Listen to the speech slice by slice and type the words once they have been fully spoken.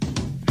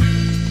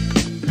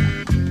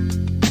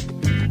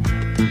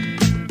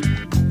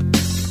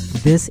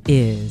This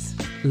is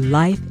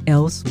Life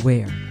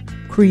Elsewhere,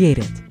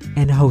 created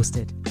and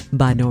hosted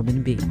by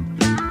Norman B.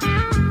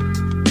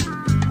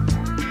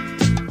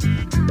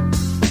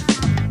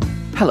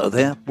 Hello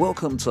there,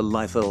 welcome to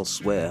Life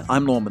Elsewhere.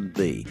 I'm Norman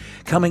B.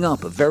 Coming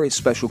up, a very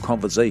special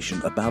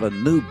conversation about a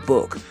new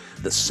book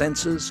that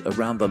centers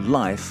around the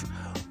life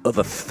of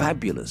a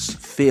fabulous,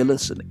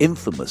 fearless and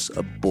infamous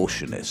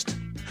abortionist.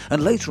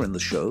 And later in the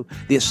show,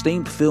 the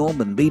esteemed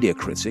film and media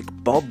critic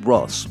Bob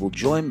Ross will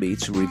join me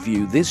to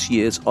review this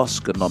year's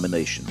Oscar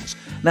nominations.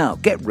 Now,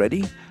 get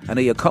ready, and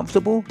are you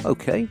comfortable?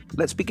 Okay,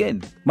 let's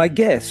begin. My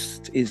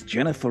guest is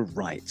Jennifer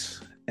Wright,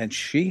 and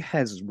she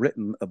has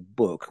written a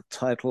book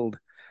titled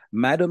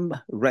Madame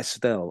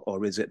Restell,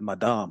 or is it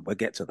Madame? We'll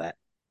get to that.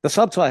 The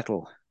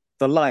subtitle,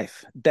 The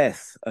Life,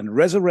 Death and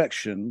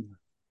Resurrection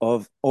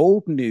of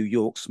Old New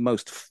York's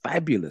Most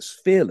Fabulous,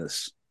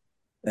 Fearless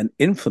and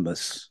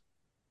Infamous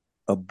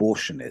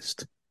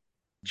Abortionist.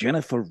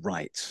 Jennifer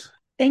Wright.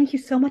 Thank you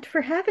so much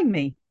for having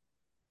me.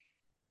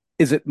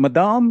 Is it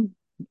Madame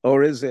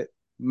or is it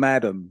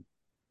Madam?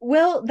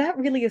 Well, that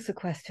really is a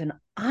question.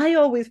 I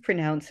always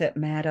pronounce it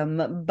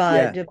Madam,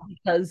 but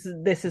because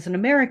this is an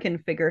American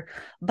figure,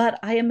 but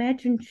I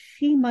imagine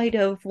she might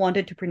have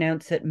wanted to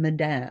pronounce it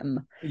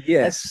Madame.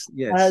 Yes.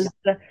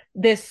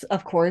 This,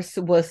 of course,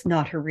 was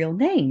not her real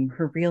name.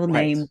 Her real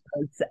name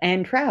was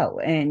Anne Trow,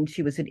 and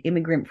she was an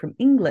immigrant from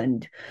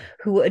England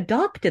who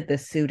adopted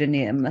this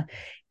pseudonym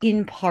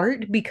in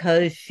part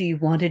because she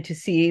wanted to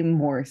seem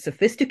more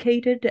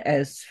sophisticated,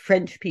 as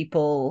French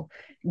people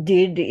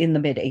did in the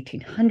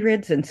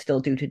mid-1800s and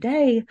still do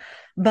today,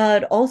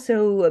 but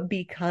also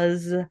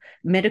because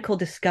medical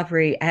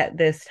discovery at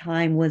this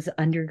time was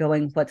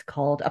undergoing what's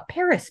called a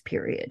Paris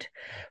period,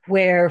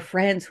 where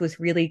France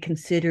was really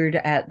considered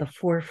at the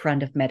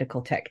forefront of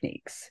medical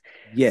techniques.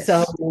 Yes.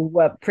 So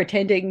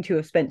pretending to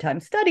have spent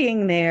time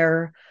studying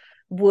there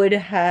would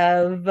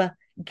have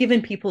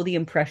given people the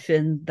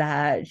impression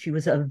that she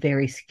was a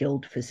very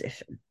skilled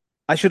physician.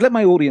 I should let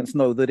my audience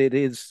know that it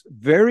is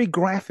very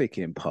graphic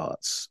in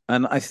parts,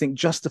 and I think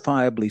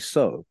justifiably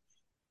so.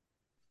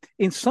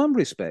 In some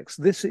respects,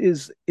 this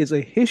is a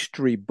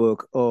history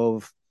book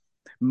of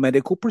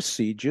medical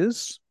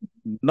procedures,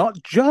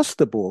 not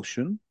just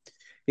abortion.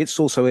 It's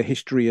also a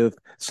history of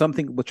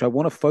something which I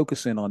want to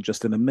focus in on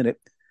just in a minute,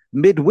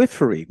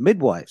 midwifery,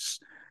 midwives.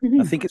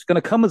 Mm-hmm. I think it's going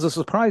to come as a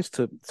surprise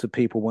to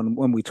people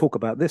when we talk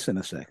about this in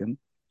a second.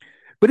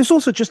 But it's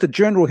also just a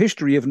general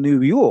history of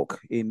New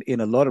York in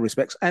a lot of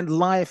respects and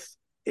life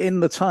in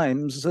the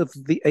times of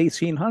the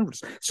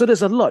 1800s. So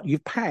there's a lot.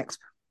 You've packed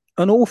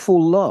an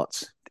awful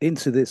lot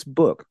into this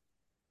book.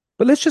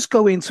 But let's just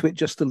go into it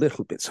just a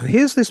little bit. So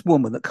here's this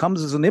woman that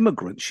comes as an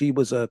immigrant. She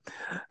was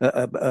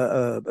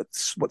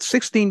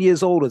 16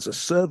 years old as a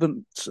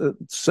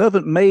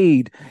servant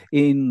maid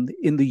in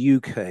the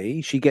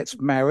UK. She gets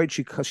married.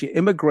 She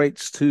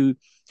immigrates to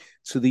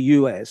the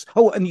US.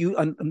 Oh,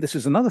 and this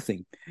is another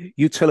thing.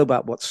 You tell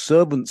about what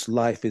servants'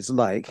 life is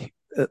like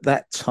at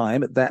that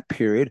time, at that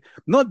period,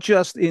 not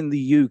just in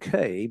the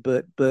UK,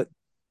 but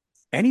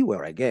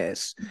anywhere, I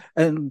guess.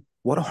 And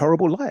what a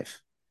horrible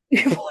life.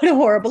 What a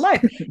horrible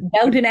life.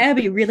 Downton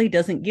Abbey really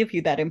doesn't give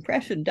you that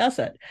impression, does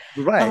it?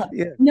 Right.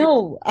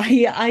 No,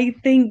 I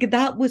think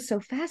that was so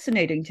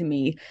fascinating to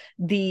me,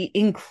 the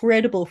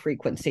incredible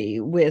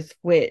frequency with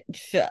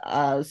which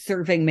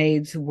serving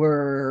maids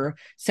were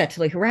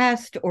sexually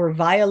harassed or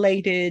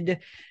violated,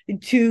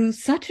 to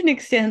such an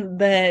extent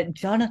that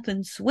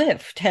Jonathan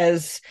Swift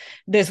has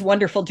this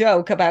wonderful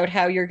joke about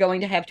how you're going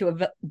to have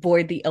to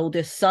avoid the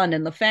eldest son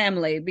in the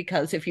family,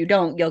 because if you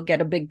don't, you'll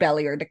get a big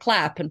belly or the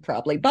clap, and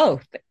probably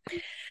both.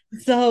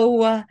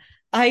 So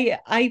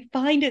I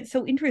find it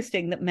so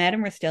interesting that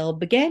Madame Restell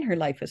began her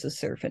life as a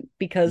servant,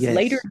 because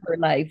later in her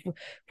life,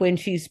 when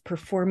she's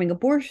performing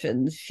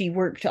abortions, she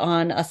worked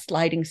on a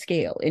sliding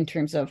scale in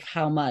terms of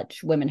how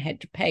much women had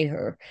to pay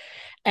her.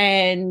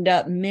 And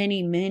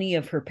many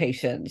of her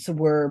patients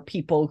were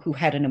people who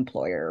had an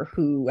employer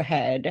who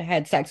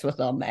had sex with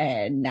them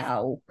and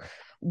now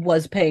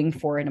was paying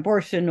for an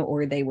abortion,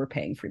 or they were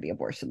paying for the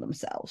abortion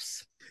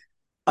themselves.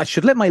 I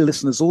should let my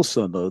listeners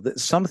also know that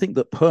something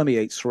that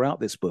permeates throughout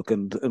this book,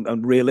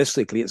 and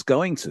realistically it's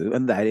going to,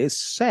 and that is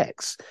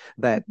sex.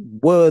 That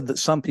word that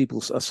some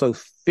people are so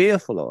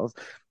fearful of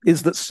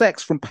is that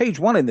sex, from page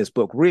one in this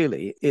book,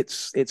 really,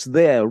 it's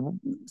there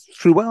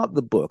throughout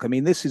the book. I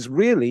mean, this is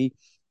really,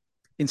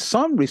 in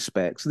some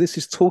respects, this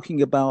is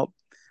talking about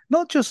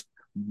not just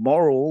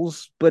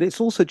morals, but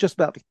it's also just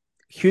about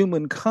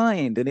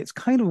humankind. And it's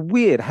kind of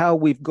weird how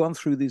we've gone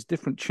through these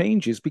different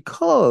changes,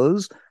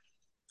 because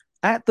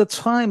at the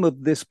time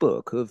of this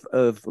book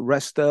of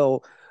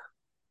Restell,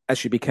 as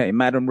she became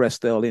Madame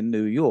Restell in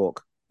New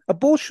York,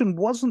 abortion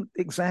wasn't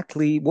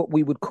exactly what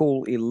we would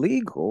call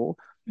illegal,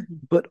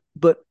 but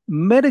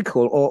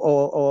medical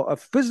or a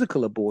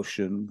physical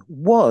abortion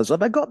was.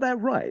 Have I got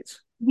that right?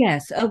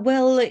 Yes,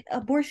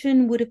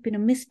 abortion would have been a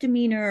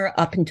misdemeanor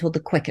up until the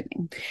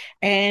quickening.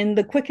 And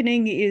the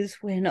quickening is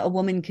when a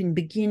woman can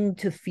begin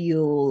to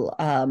feel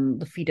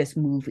the fetus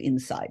move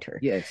inside her.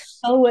 Yes.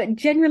 So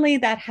generally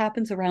that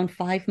happens around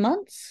 5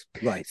 months.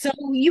 Right. So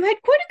you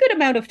had quite a good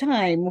amount of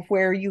time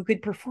where you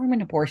could perform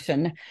an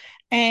abortion.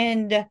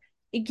 And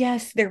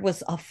yes, there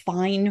was a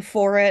fine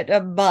for it,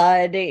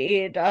 but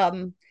it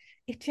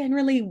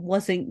generally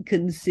wasn't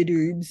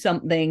considered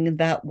something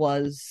that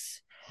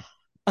was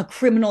a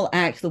criminal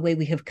act the way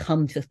we have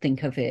come to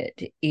think of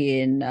it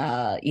in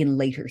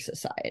later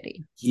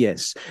society.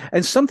 Yes.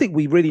 And something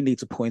we really need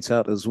to point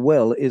out as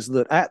well is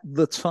that at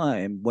the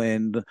time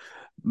when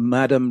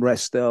Madame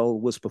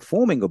Restel was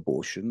performing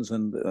abortions,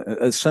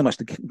 and so much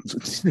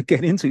to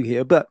get into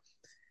here, but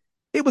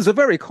it was a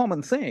very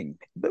common thing.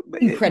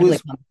 Incredibly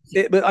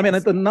common. But I mean,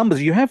 the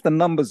numbers, you have the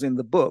numbers in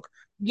the book.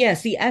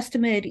 Yes, the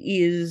estimate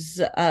is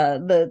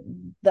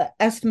the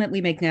estimate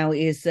we make now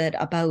is that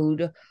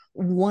about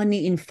 1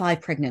 in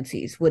 5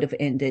 pregnancies would have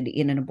ended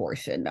in an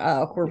abortion.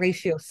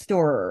 Horatio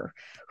Storer,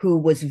 who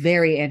was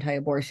very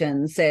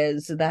anti-abortion,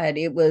 says that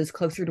it was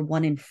closer to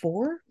 1 in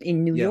 4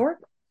 in New Yeah. York.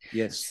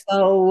 Yes.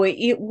 So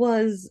it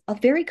was a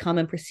very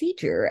common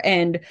procedure.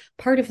 And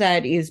part of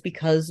that is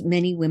because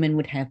many women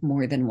would have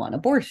more than one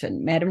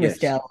abortion. Madame Yes.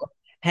 Ristel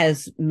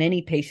has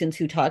many patients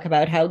who talk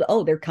about how,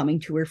 oh, they're coming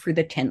to her for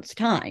the 10th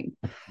time.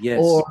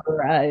 Yes.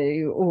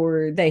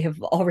 Or they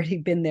have already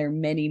been there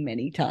many,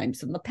 many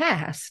times in the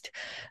past.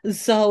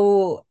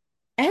 So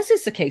as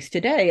is the case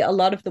today, a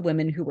lot of the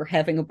women who were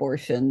having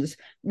abortions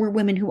were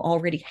women who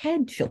already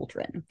had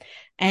children.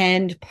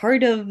 And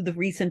part of the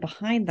reason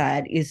behind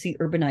that is the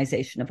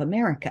urbanization of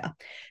America.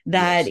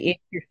 That Yes. if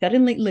you're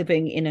suddenly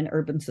living in an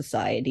urban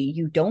society,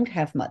 you don't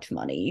have much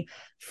money,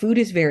 food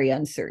is very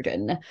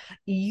uncertain,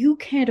 you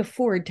can't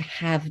afford to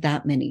have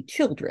that many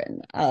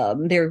children.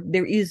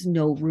 There is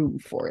no room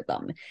for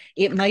them.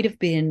 It might have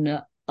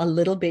been a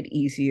little bit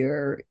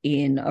easier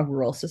in a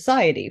rural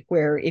society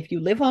where if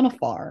you live on a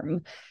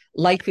farm,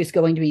 life is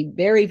going to be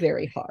very,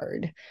 very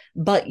hard,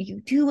 but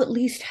you do at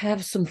least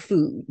have some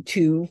food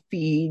to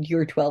feed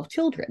your 12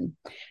 children.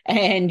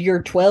 And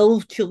your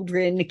 12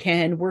 children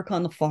can work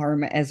on the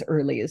farm as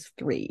early as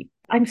 3.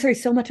 I'm sorry,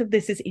 so much of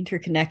this is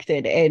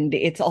interconnected and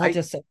it's all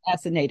just so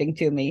fascinating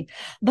to me.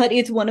 But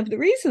it's one of the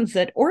reasons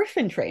that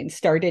orphan trains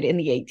started in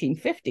the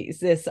 1850s.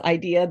 This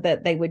idea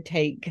that they would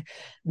take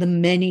the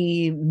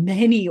many,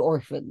 many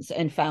orphans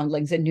and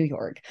foundlings in New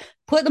York,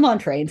 put them on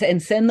trains, and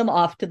send them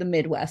off to the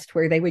Midwest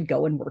where they would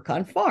go and work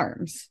on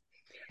farms.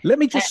 Let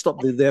me just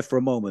stop there for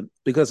a moment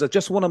because I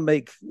just want to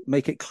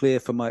make it clear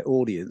for my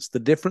audience the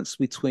difference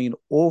between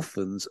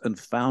orphans and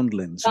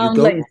foundlings.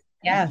 Foundlings,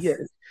 yes. Yeah,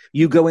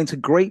 you go into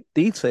great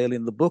detail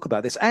in the book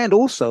about this, and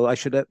also I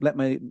should let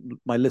my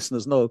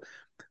listeners know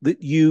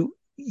that you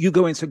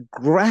go into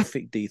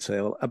graphic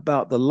detail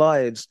about the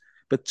lives,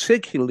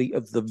 particularly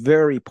of the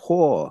very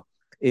poor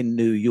in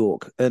New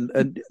York,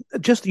 and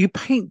just you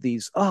paint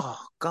these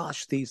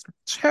these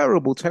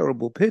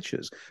terrible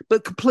pictures.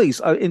 But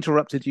please, I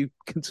interrupted you.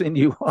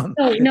 Continue on.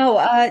 No,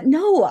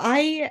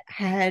 I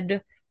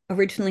had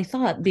originally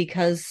thought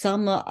because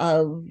some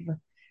of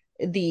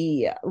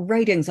the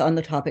writings on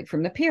the topic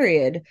from the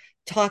period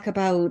talk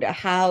about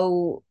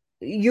how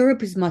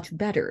Europe is much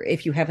better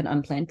if you have an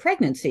unplanned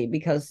pregnancy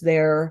because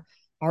there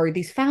are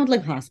these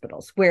foundling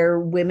hospitals where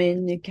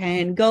women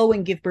can go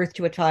and give birth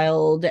to a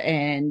child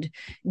and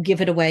give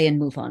it away and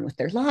move on with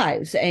their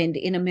lives. And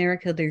in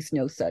America, there's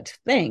no such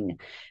thing.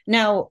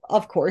 Now,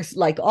 of course,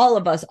 like all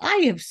of us,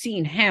 I have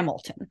seen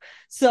Hamilton.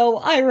 So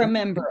I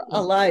remember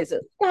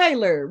Eliza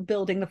Schuyler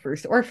building the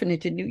first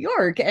orphanage in New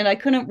York, and I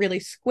couldn't really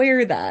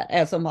square that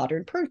as a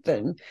modern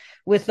person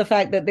with the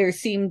fact that there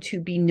seemed to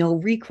be no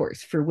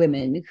recourse for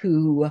women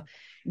who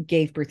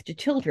gave birth to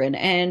children.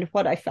 And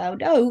what I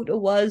found out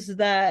was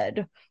that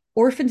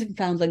orphans and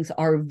foundlings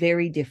are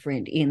very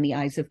different in the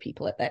eyes of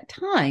people at that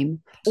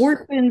time.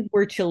 Orphans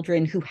were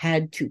children who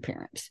had 2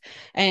 parents,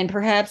 and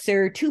perhaps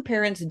their 2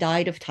 parents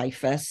died of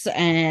typhus,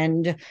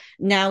 and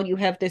now you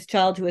have this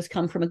child who has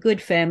come from a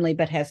good family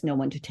but has no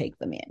one to take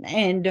them in.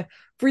 And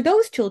for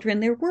those children,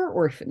 there were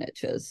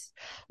orphanages.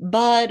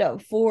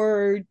 But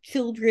for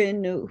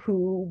children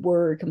who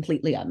were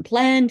completely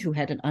unplanned, who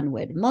had an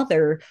unwed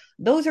mother,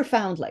 those are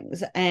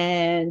foundlings.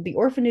 And the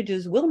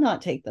orphanages will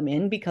not take them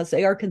in because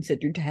they are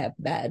considered to have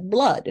bad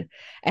blood.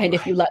 And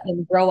if you let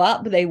them grow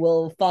up, they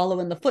will follow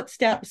in the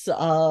footsteps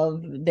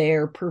of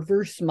their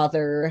perverse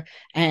mother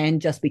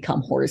and just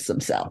become whores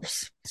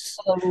themselves.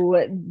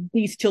 So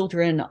these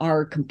children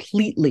are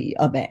completely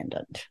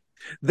abandoned.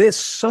 There's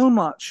so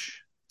much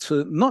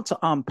not to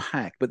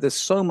unpack, but there's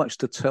so much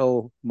to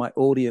tell my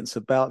audience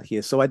about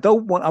here. So I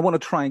want to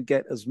try and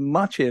get as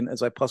much in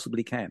as I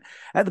possibly can.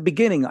 At the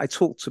beginning, I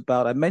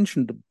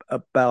mentioned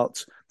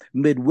about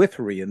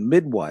midwifery and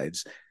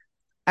midwives.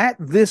 At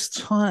this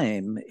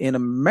time in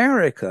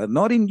America,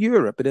 not in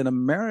Europe, but in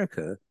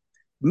America,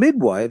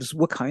 midwives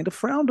were kind of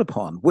frowned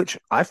upon, which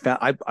I found,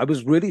 I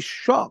was really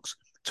shocked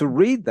to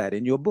read that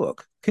in your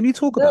book. Can you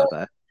talk about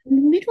that?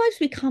 midwives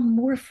become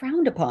more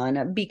frowned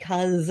upon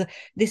because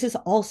this is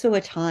also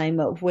a time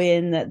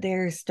when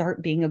there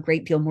start being a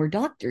great deal more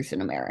doctors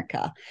in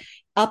America.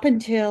 Up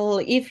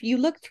until, if you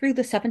look through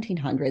the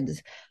 1700s,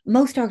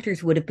 most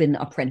doctors would have been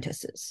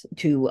apprentices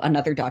to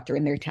another doctor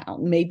in their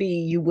town. Maybe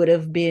you would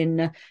have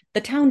been the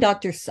town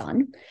doctor's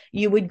son.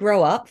 You would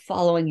grow up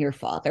following your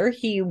father.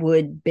 He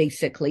would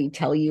basically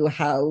tell you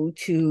how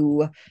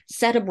to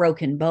set a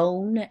broken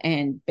bone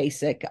and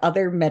basic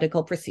other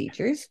medical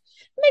procedures.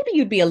 Maybe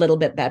you'd be a little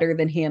bit better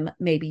than him.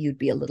 Maybe you'd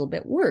be a little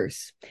bit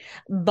worse.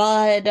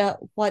 But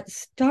what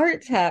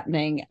starts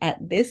happening at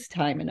this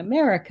time in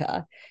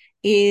America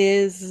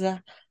is a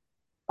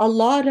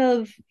lot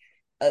of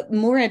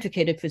more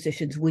educated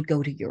physicians would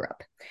go to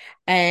Europe,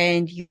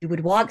 and you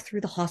would walk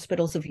through the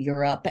hospitals of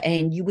Europe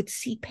and you would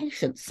see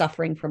patients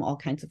suffering from all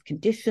kinds of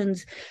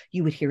conditions.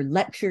 You would hear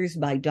lectures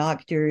by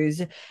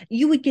doctors.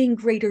 You would gain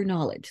greater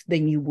knowledge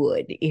than you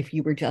would if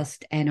you were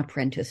just an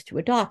apprentice to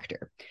a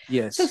doctor.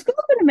 Yes. So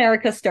schools in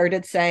America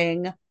started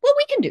saying, well,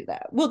 we can do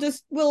that.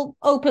 We'll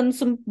open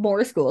some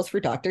more schools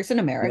for doctors in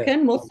America, Yeah.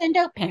 and we'll send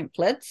out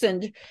pamphlets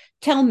and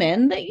tell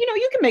men that,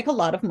 you can make a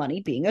lot of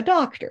money being a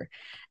doctor.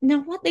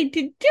 Now, what they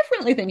did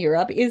differently than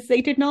Europe is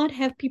they did not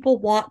have people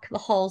walk the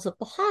halls of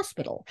the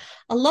hospital.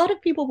 A lot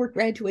of people were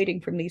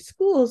graduating from these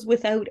schools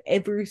without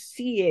ever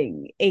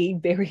seeing a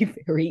very,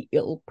 very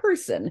ill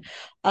person.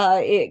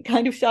 It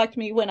kind of shocked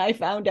me when I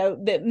found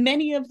out that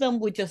many of them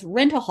would just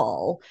rent a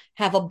hall,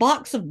 have a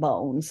box of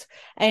bones,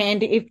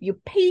 and if you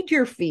paid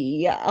your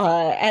fee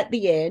at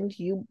the end,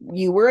 you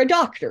were a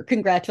doctor.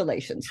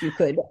 Congratulations. You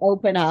could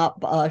open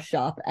up a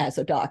shop as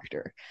a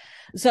doctor.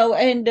 So,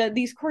 and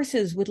these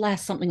courses would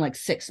last something like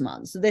 6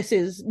 months. This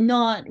is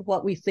not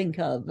what we think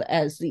of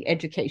as the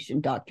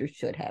education doctors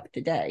should have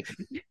today.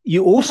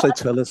 You also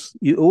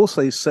you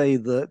also say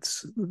that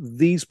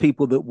these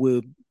people that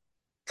were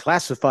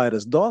classified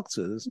as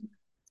doctors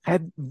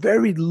had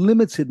very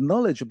limited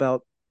knowledge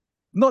about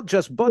not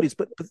just bodies,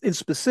 but in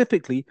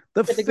specifically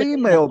the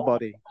female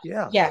body.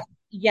 Yeah. Yeah.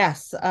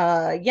 Yes.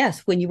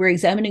 Yes. When you were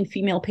examining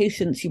female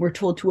patients, you were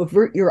told to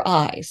avert your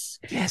eyes.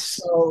 Yes.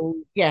 So,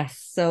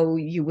 yes. So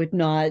you would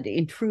not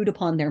intrude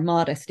upon their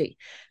modesty,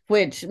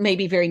 which may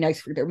be very nice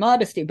for their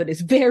modesty, but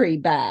is very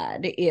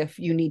bad if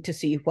you need to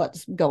see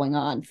what's going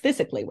on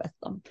physically with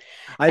them.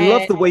 I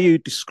love the way you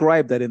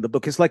describe that in the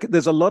book. It's like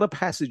there's a lot of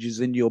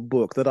passages in your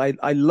book that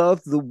I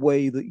love the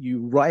way that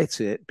you write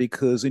it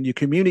and you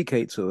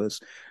communicate to us,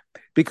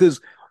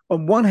 because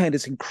on one hand,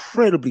 it's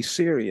incredibly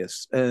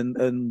serious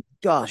and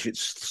gosh,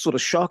 it's sort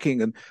of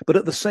shocking. But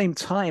at the same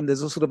time,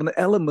 there's a sort of an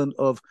element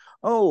of,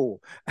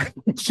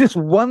 it's just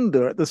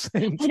wonder at the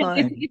same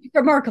time. It's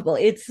remarkable.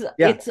 It's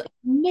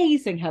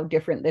amazing how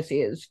different this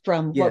is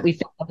from what we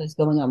think of as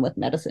going on with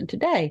medicine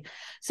today.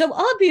 So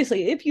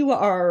obviously, if you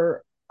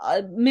are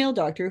a male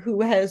doctor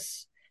who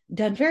has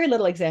done very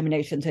little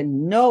examinations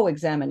and no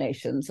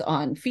examinations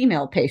on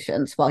female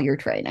patients while you're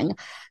training,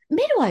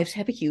 midwives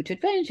have a huge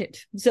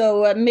advantage.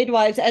 So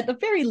midwives, at the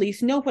very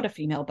least, know what a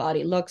female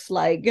body looks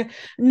like,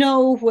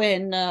 know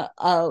when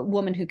a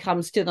woman who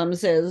comes to them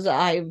says,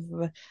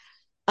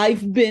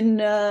 I've been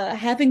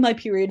having my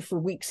period for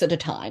weeks at a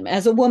time.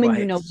 As a woman,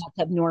 you know that's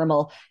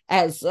abnormal.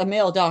 As a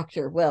male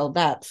doctor, well,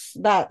 that's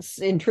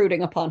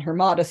intruding upon her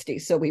modesty.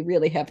 So we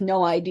really have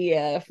no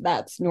idea if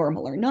that's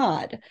normal or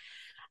not.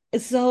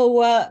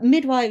 So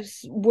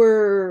midwives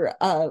were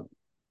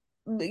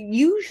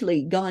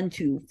usually gone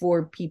to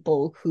for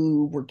people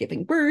who were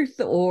giving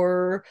birth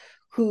or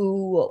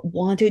who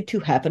wanted to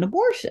have an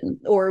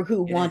abortion or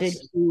who wanted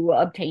to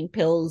obtain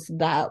pills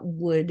that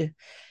would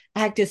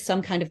act as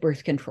some kind of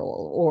birth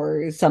control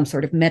or some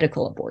sort of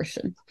medical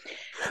abortion.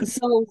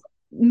 So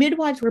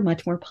midwives were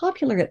much more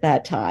popular at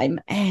that time.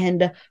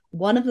 And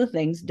one of the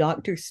things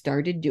doctors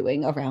started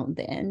doing around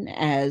then,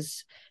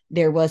 as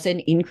there was an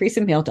increase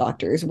in male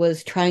doctors,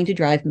 was trying to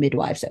drive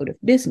midwives out of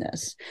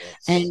business.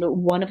 And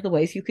one of the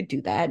ways you could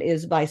do that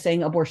is by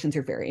saying abortions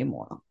are very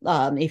immoral.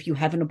 If you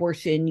have an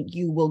abortion,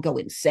 you will go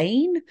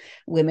insane.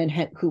 Women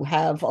who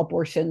have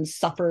abortions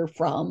suffer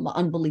from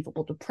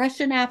unbelievable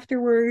depression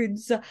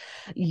afterwards.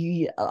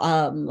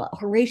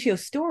 Horatio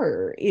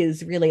Storer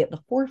is really at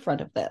the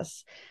forefront of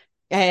this.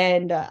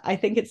 And I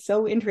think it's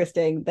so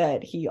interesting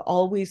that he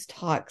always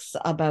talks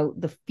about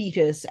the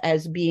fetus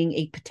as being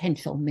a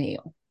potential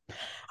male.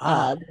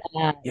 That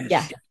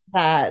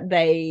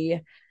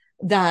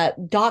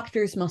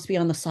doctors must be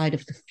on the side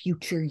of the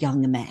future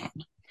young man.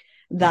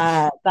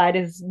 That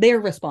is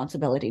their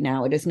responsibility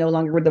now. It is no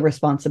longer the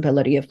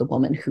responsibility of the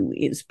woman who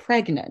is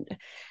pregnant.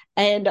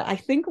 And I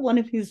think one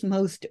of his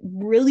most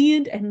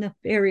brilliant and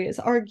nefarious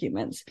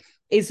arguments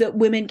is that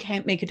women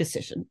can't make a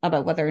decision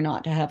about whether or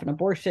not to have an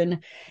abortion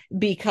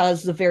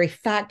because the very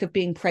fact of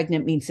being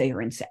pregnant means they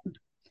are insane.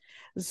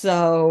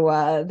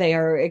 So they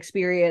are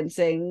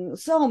experiencing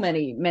so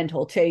many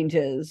mental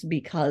changes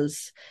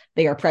because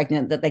they are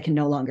pregnant that they can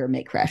no longer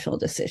make rational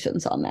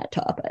decisions on that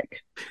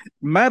topic.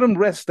 Madame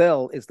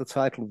Restel is the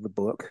title of the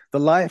book, The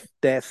Life,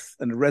 Death,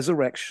 and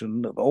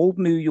Resurrection of Old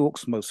New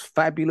York's Most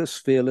Fabulous,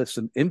 Fearless,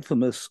 and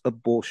Infamous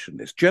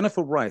Abortionist.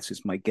 Jennifer Rice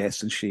is my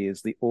guest, and she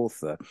is the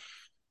author.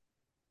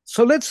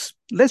 So let's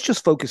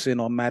just focus in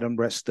on Madame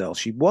Restel.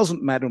 She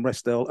wasn't Madame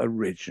Restel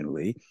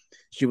originally.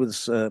 She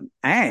was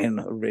Anne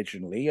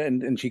originally,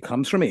 and she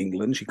comes from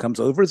England. She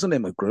comes over as an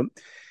immigrant,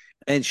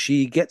 and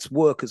she gets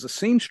work as a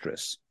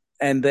seamstress.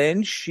 And then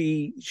I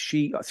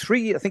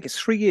think it's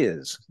 3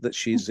 years that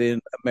she's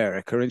in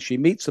America, and she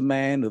meets a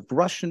man of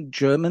Russian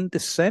German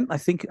descent. I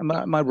think,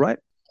 am I right?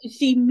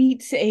 She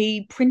meets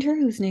a printer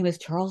whose name is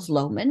Charles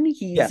Lohman.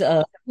 Yeah. He's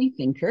a free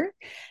thinker.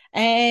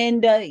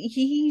 And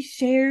he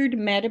shared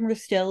Madame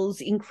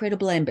Restel's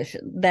incredible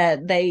ambition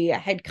that they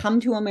had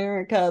come to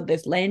America,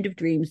 this land of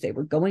dreams. They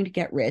were going to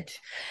get rich.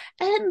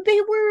 And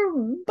they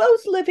were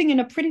both living in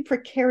a pretty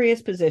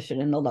precarious position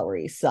in the Lower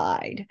East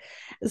Side.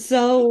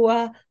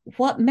 So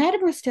what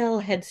Madame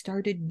Restel had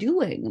started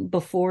doing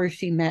before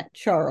she met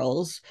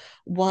Charles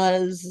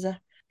was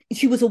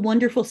she was a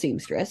wonderful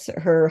seamstress.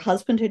 Her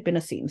husband had been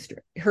a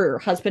seamstress. Her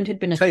husband had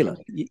been a tailor.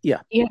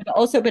 Yeah. He had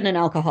also been an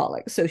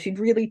alcoholic. So she'd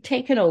really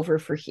taken over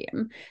for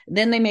him.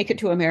 Then they make it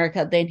to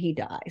America. Then he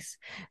dies.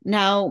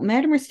 Now,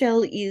 Madame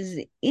Restel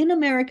is in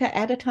America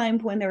at a time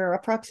when there are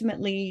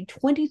approximately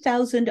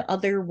 20,000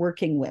 other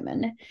working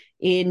women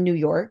in New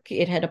York.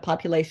 It had a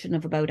population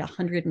of about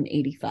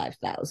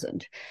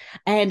 185,000.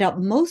 And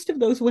most of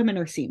those women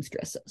are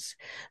seamstresses.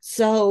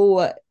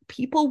 So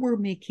people were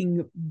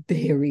making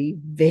very,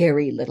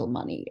 very little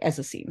money as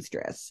a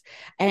seamstress.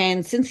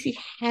 And since she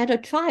had a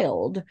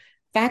child,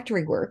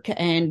 factory work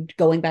and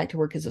going back to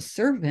work as a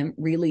servant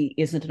really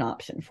isn't an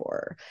option for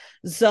her.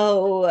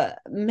 So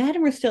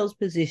Madame Restel's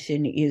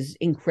position is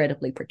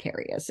incredibly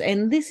precarious.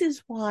 And this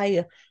is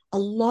why a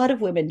lot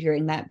of women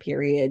during that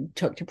period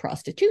took to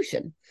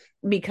prostitution,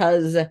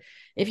 because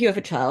if you have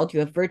a child, you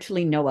have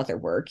virtually no other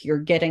work. You're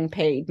getting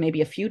paid maybe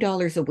a few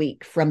dollars a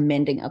week from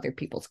mending other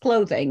people's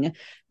clothing.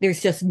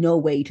 There's just no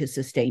way to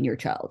sustain your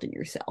child and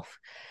yourself.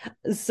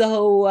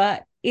 So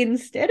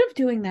instead of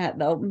doing that,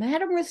 though,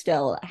 Madame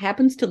Restel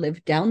happens to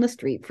live down the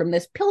street from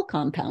this pill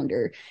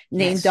compounder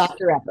named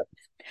Dr. Evans,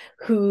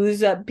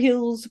 whose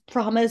pills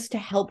promise to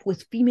help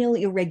with female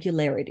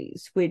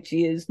irregularities, which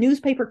is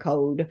newspaper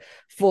code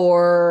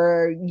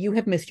for you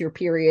have missed your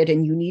period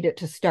and you need it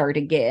to start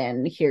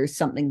again. Here's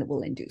something that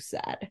will induce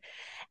that.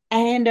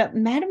 And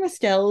Madame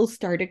Restel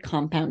started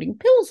compounding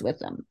pills with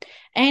them.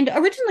 And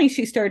originally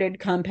she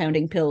started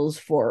compounding pills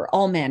for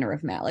all manner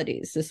of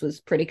maladies. This was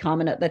pretty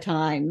common at the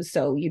time.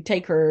 So you'd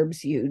take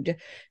herbs, you'd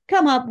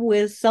come up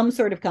with some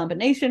sort of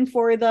combination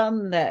for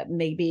them that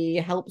maybe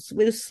helps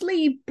with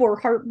sleep or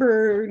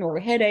heartburn or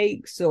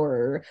headaches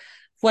or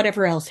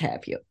whatever else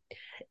have you.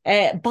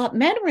 But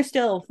Madame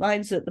Restel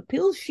finds that the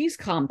pills she's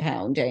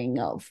compounding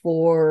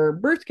for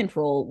birth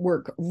control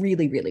work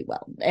really, really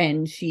well.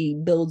 And she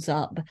builds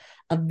up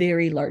a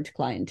very large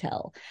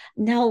clientele.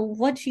 Now,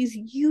 what she's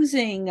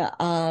using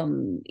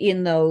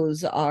in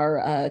those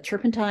are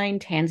turpentine,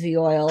 tansy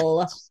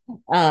oil,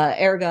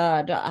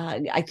 ergot,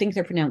 I think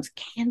they're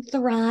pronounced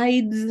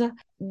cantharides.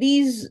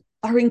 These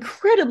are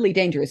incredibly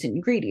dangerous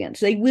ingredients.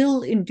 They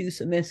will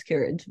induce a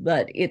miscarriage,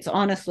 but it's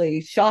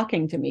honestly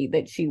shocking to me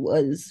that she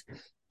was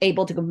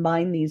able to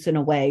combine these in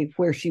a way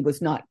where she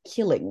was not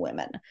killing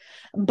women.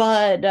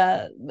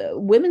 But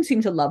women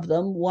seem to love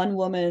them. One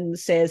woman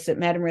says that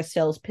Madame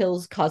Restel's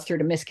pills caused her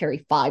to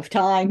miscarry 5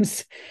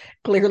 times.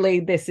 Clearly,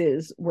 this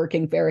is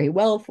working very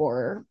well for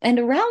her. And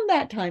around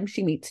that time,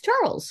 she meets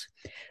Charles,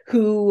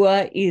 who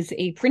is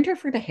a printer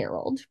for the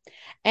Herald.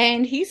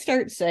 And he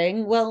starts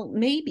saying, well,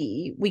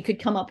 maybe we could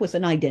come up with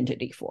an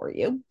identity for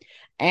you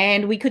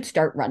and we could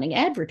start running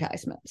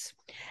advertisements.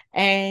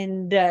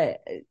 And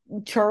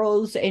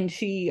Charles and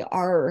she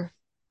are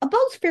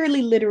both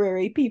fairly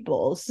literary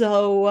people.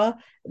 So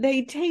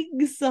they take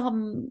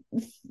some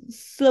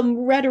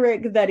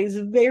rhetoric that is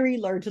very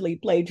largely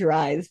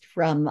plagiarized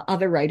from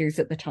other writers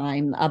at the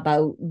time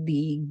about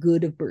the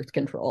good of birth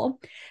control.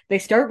 They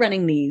start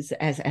running these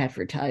as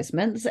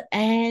advertisements,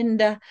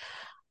 and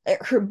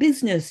her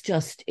business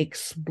just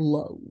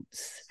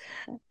explodes.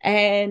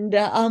 And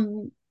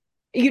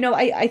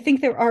I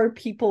think there are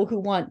people who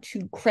want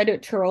to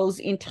credit Charles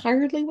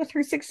entirely with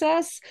her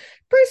success.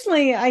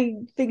 Personally, I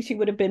think she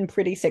would have been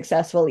pretty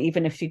successful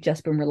even if she'd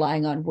just been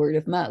relying on word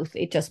of mouth.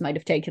 It just might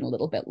have taken a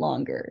little bit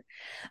longer.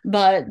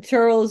 But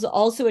Charles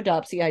also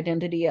adopts the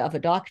identity of a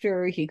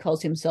doctor. He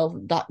calls himself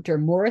Dr.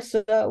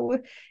 Morisseau.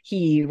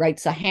 He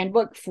writes a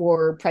handbook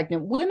for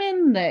pregnant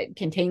women that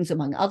contains,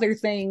 among other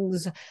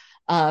things,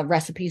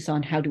 recipes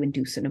on how to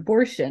induce an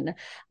abortion,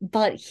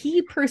 but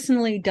he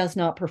personally does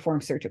not perform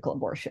surgical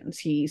abortions.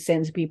 He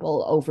sends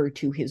people over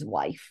to his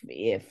wife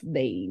if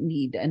they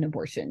need an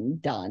abortion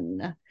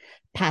done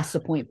past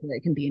the point where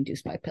it can be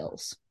induced by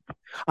pills.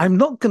 I'm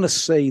not going to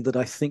say that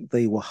I think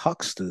they were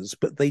hucksters,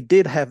 but they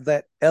did have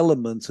that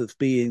element of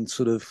being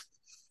sort of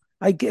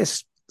I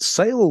guess,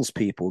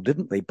 salespeople,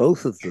 didn't they?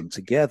 Both of them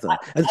together.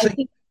 And I so,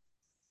 think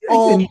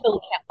all and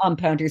pill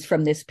compounders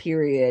from this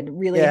period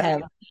really yeah,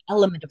 have an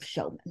element of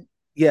showman.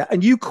 yeah,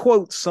 and you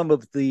quote some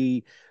of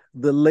the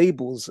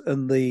labels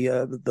and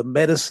the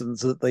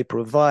medicines that they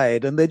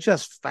provide, and they're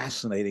just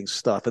fascinating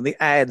stuff, and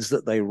the ads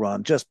that they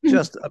run, just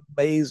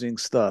amazing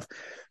stuff.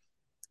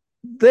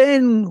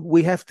 Then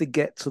we have to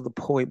get to the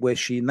point where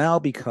she now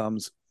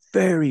becomes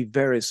very,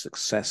 very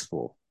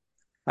successful.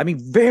 I mean,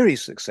 very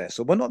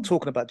successful. We're not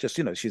talking about just,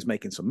 she's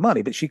making some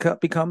money, but she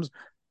becomes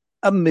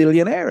a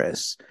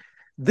millionaires.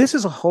 This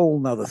is a whole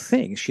nother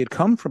thing. She had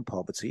come from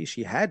poverty.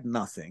 She had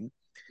nothing.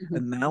 Mm-hmm.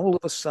 And now all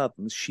of a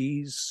sudden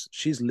she's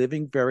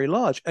living very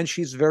large and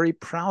she's very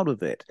proud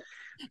of it.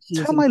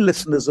 Tell my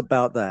listeners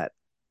about that.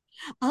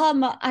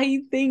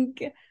 I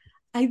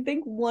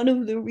think one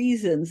of the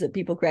reasons that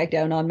people crack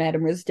down on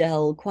Madame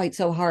Restell quite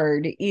so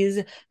hard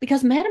is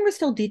because Madame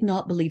Restell did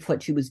not believe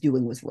what she was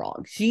doing was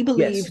wrong. She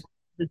believed Yes. she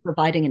was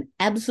providing an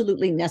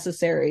absolutely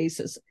necessary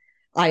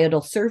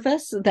societal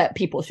service that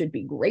people should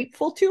be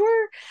grateful to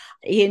her.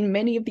 In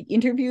many of the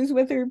interviews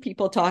with her,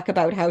 people talk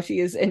about how she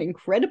is an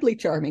incredibly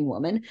charming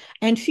woman,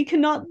 and she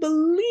cannot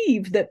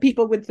believe that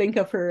people would think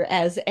of her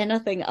as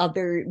anything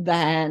other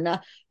than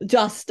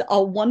just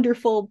a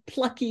wonderful,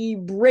 plucky,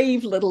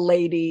 brave little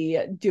lady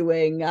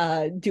doing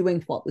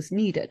what was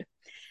needed.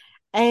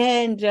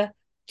 And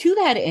to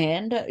that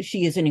end,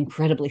 she is an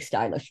incredibly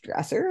stylish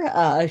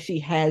dresser. She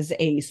has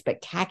a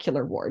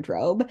spectacular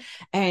wardrobe,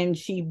 and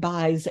she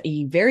buys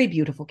a very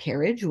beautiful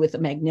carriage with a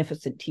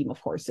magnificent team of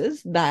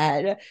horses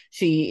that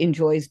she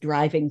enjoys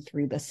driving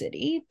through the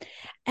city.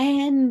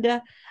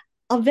 And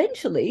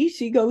eventually,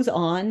 she goes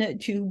on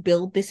to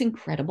build this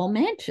incredible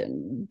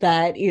mansion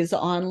that is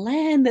on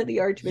land that the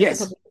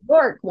Archbishop of New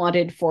York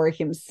wanted for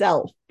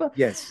himself.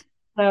 Yes.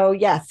 So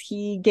yes,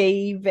 he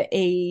gave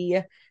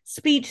a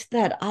speech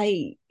that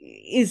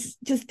is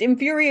just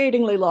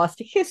infuriatingly lost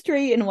to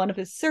history in one of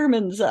his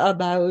sermons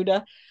about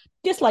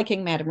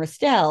disliking Madame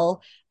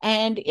Restell.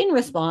 And in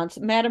response,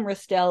 Madame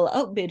Restell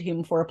outbid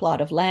him for a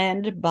plot of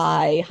land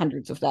by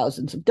hundreds of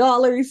thousands of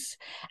dollars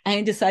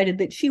and decided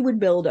that she would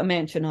build a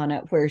mansion on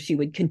it where she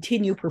would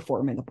continue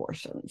performing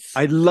abortions.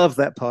 I love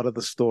that part of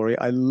the story.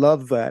 I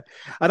love that.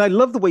 And I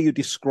love the way you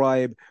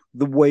describe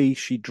the way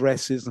she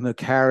dresses and her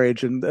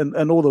carriage and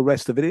all the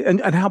rest of it,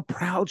 and how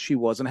proud she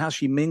was and how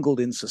she mingled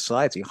in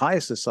society, high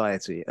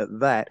society at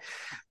that.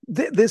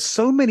 There's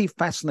so many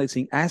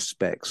fascinating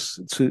aspects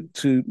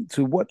to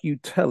what you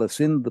tell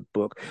us in the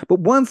book. But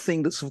one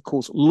thing that's, of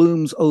course,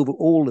 looms over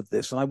all of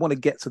this, and I want to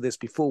get to this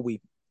before we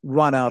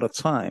run out of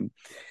time,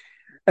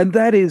 and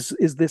that is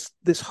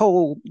this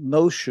whole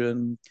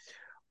notion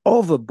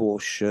of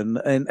abortion,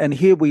 and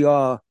here we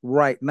are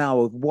right now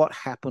of what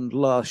happened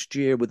last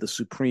year with the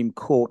Supreme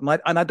Court,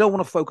 and I don't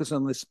want to focus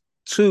on this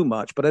too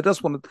much, but I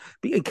just want to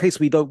be, in case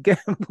we don't get,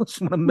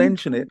 just want to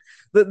mention it,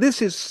 that this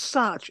is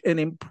such an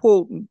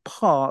important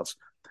part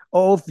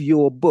of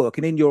your book,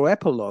 and in your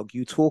epilogue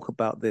you talk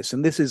about this,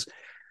 and this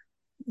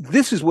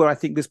is where I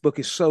think this book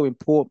is so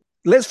important.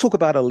 Let's talk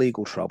about her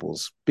legal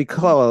troubles,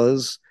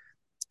 because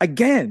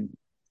again,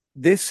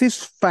 this is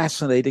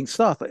fascinating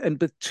stuff, and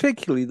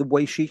particularly the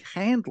way she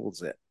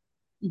handles it.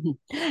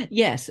 Mm-hmm.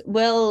 Yes.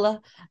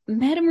 Well,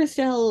 Madame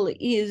Restell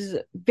is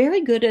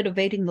very good at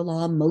evading the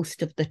law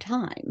most of the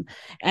time.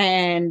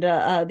 And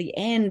the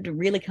end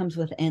really comes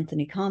with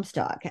Anthony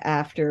Comstock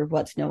after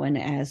what's known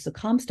as the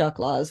Comstock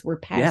Laws were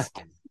passed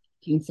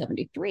in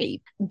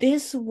 1873.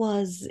 This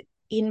was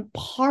in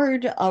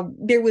part,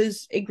 there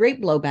was a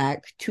great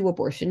blowback to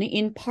abortion,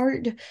 in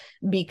part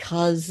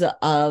because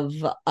of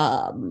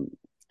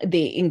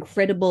the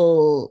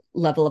incredible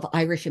level of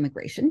Irish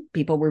immigration.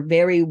 People were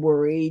very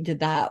worried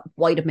that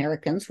white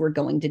Americans were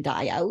going to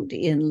die out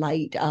in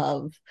light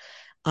of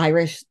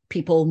Irish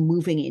people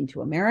moving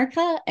into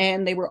America.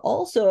 And they were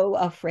also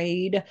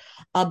afraid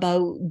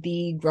about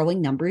the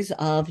growing numbers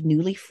of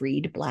newly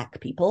freed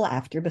Black people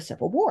after the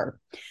Civil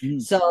War.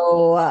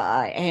 So,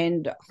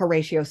 and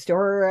Horatio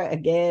Storer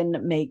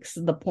again makes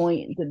the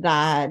point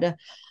that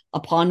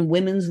upon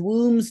women's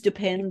wombs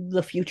depend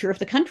the future of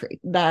the country,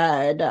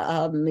 that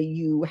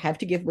you have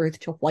to give birth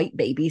to white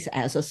babies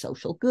as a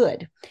social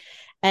good.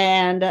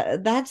 And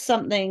that's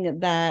something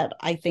that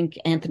I think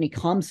Anthony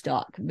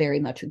Comstock very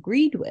much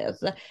agreed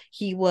with.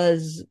 He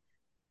was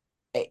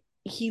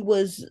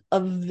a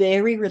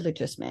very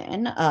religious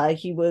man.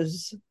 He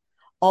was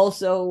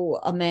also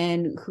a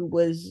man who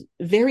was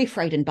very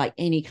frightened by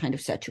any kind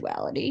of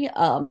sexuality.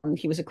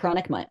 He was a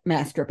chronic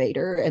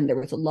masturbator, and there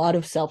was a lot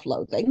of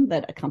self-loathing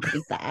that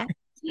accompanied that.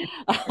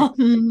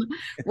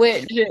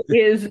 Which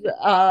is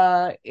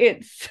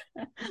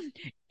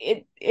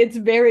it's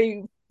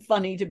very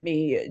funny to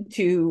me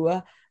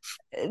to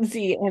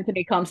see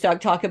Anthony Comstock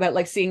talk about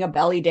like seeing a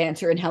belly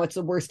dancer and how it's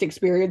the worst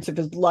experience of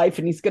his life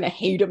and he's going to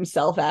hate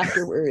himself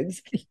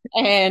afterwards.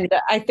 And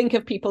I think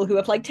of people who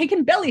have like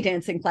taken belly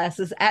dancing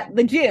classes at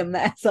the gym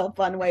as a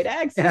fun way to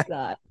exercise.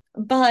 Yeah.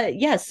 But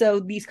yeah,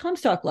 so these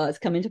Comstock laws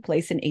come into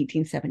place in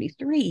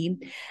 1873.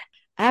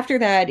 After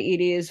that,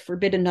 it is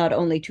forbidden not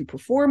only to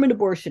perform an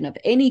abortion of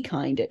any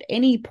kind at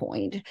any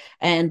point,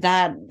 and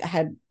that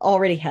had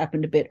already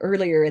happened a bit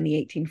earlier in the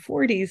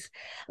 1840s,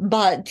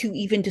 but to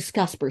even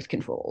discuss birth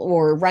control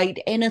or write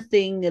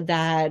anything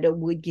that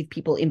would give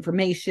people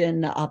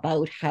information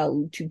about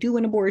how to do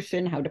an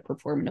abortion, how to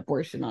perform an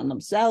abortion on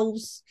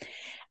themselves.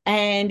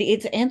 And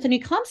it's Anthony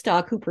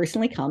Comstock who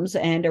personally comes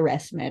and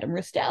arrests Madame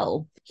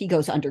Restell. He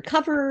goes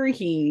undercover.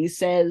 He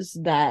says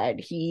that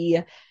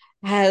he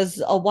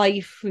has a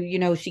wife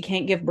who, she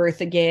can't give birth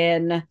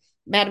again.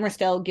 Madame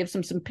Restell gives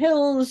him some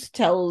pills,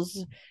 tells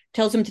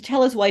him to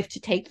tell his wife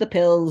to take the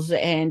pills,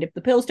 and if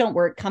the pills don't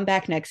work, come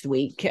back next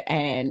week.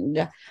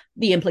 And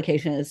the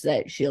implication is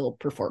that she'll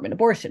perform an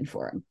abortion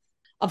for him.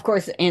 Of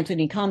course,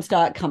 Anthony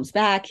Comstock comes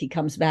back. He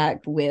comes back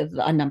with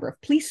a number of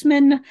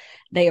policemen.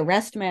 They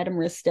arrest Madame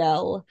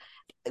Restell.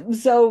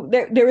 So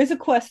there is a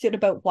question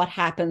about what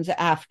happens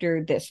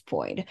after this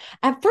point.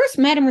 At first,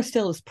 Madame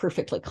Restell is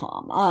perfectly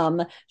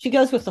calm. She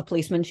goes with the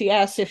policeman. She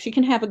asks if she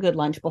can have a good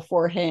lunch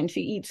beforehand.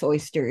 She eats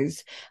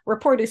oysters.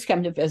 Reporters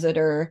come to visit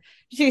her.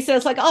 She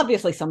says,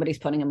 obviously somebody's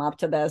putting him up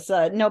to this.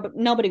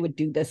 Nobody would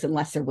do this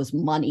unless there was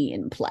money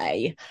in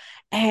play.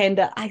 And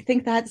I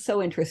think that's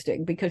so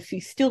interesting because she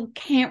still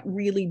can't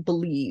really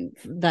believe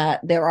that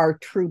there are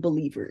true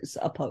believers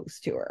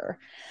opposed to her.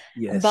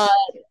 Yes. But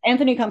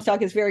Anthony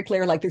Comstock is very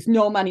clear, there's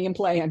no money in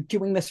play. I'm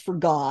doing this for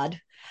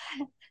God.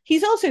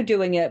 He's also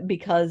doing it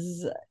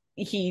because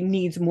he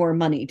needs more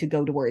money to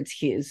go towards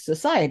his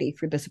society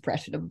for the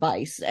suppression of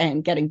vice,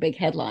 and getting big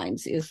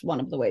headlines is one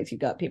of the ways you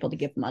got people to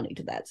give money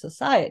to that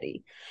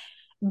society.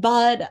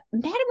 But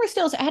Madame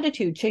Restell's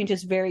attitude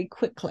changes very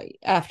quickly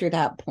after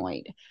that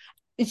point.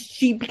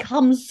 She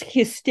becomes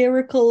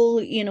hysterical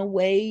in a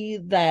way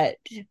that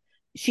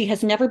she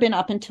has never been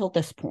up until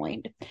this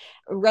point,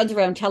 runs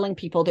around telling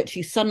people that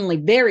she's suddenly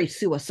very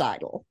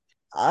suicidal.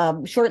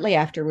 Shortly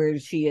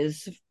afterwards,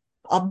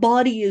 a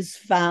body is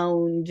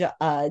found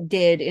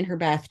dead in her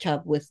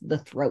bathtub with the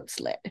throat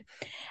slit.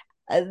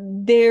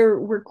 There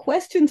were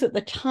questions at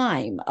the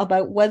time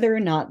about whether or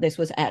not this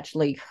was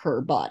actually her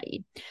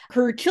body.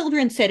 Her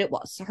children said it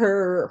was.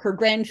 Her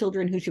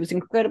grandchildren, who she was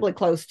incredibly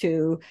close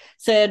to,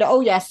 said, oh,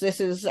 yes, this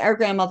is our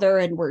grandmother,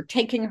 and we're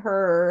taking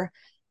her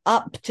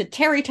up to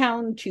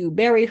Tarrytown to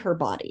bury her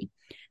body.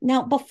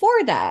 Now,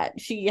 before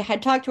that, she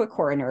had talked to a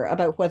coroner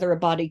about whether a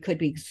body could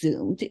be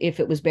exhumed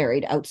if it was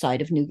buried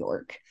outside of New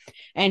York.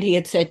 And he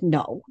had said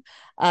no.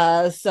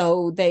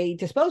 So they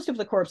disposed of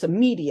the corpse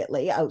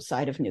immediately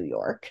outside of New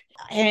York.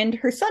 And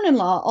her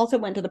son-in-law also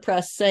went to the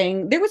press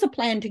saying there was a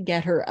plan to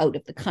get her out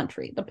of the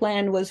country. The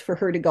plan was for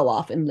her to go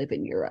off and live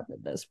in Europe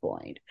at this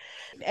point.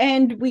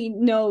 And we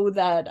know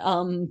that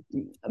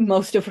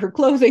most of her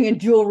clothing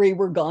and jewelry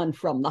were gone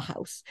from the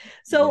house.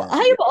 So Yes.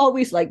 I have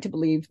always liked to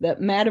believe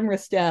that Madame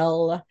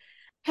Restell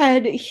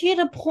had hit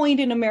a point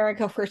in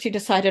America where she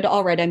decided,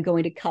 all right, I'm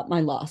going to cut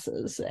my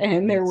losses.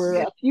 And there were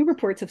a few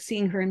reports of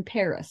seeing her in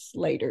Paris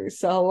later.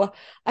 So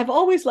I've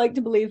always liked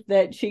to believe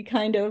that she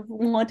kind of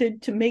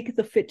wanted to make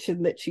the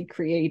fiction that she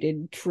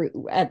created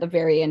true at the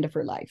very end of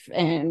her life.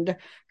 And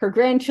her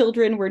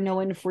grandchildren were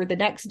known for the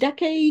next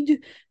decade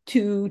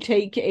to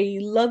take a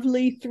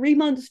lovely 3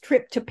 months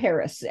trip to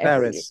Paris.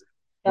 Paris.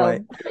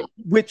 Right.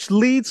 Which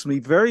leads me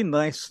very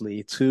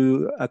nicely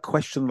to a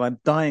question that I'm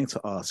dying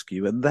to ask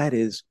you, and that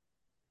is,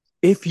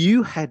 if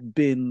you had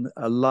been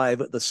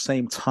alive at the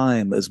same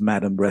time as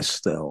Madame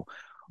Restell,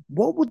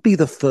 what would be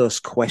the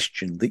first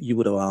question that you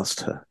would have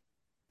asked her?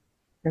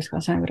 First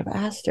question I would have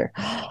asked her.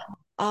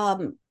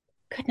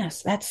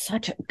 Goodness, that's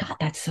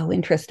so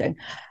interesting.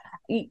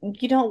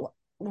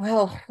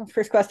 Well,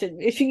 first question,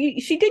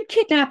 she did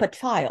kidnap a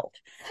child.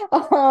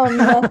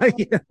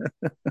 Yeah.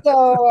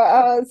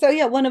 So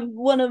yeah,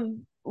 one of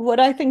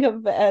what I think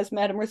of as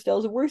Madame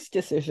Restell's worst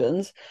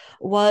decisions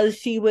was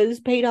she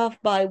was paid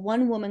off by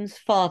one woman's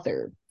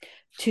father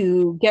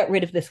to get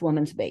rid of this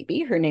woman's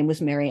baby. Her name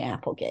was Mary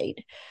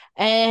Applegate.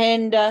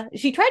 And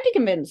she tried to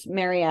convince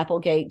Mary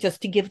Applegate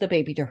just to give the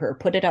baby to her,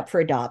 put it up for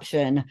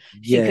adoption.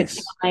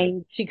 Yes.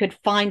 She could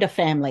find a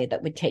family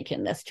that would take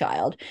in this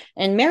child.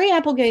 And Mary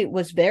Applegate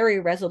was very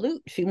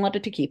resolute. She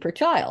wanted to keep her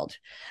child.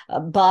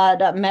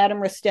 But Madame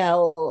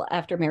Restell,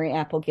 after Mary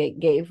Applegate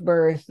gave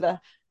birth,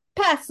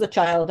 passed the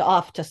child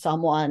off to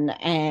someone,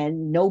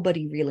 and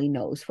nobody really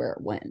knows where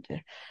it went.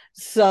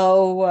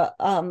 So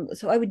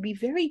I would be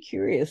very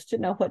curious to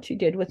know what she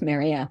did with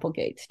Mary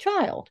Applegate's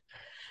child.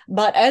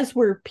 But as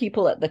were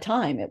people at the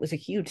time, it was a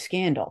huge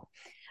scandal.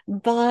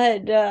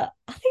 But other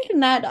than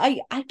that,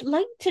 I'd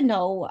like to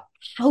know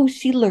how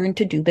she learned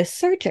to do this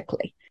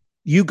surgically.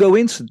 You go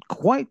into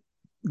quite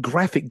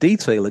graphic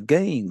detail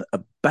again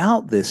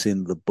about this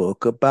in the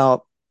book,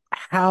 about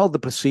how the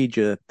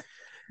procedure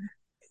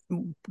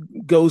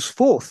goes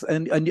forth,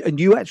 and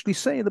you actually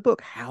say in the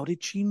book, how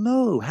did she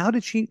know? How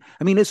did she?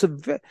 I mean, it's a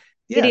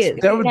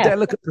very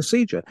delicate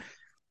procedure.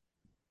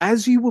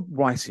 As you were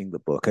writing the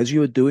book, as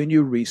you were doing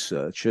your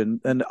research, and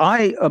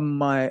I and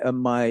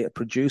my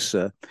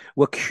producer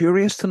were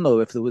curious to know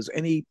if there was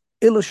any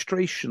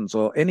illustrations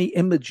or any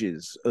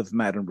images of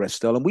Madame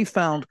Restell, and we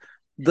found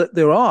that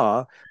there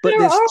are, but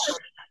There are.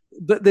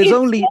 there's It's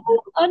only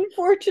so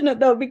unfortunate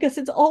though, because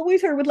it's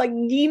always her with like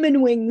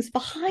demon wings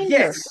behind her.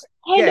 yes,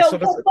 And yes.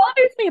 what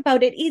bothers me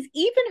about it is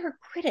even her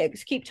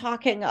critics keep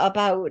talking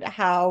about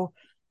how,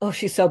 oh,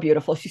 she's so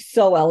beautiful, she's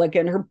so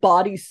elegant, her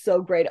body's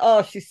so great,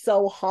 oh, she's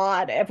so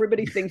hot.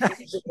 Everybody thinks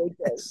she's gorgeous.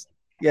 Yes.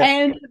 Yeah.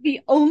 And the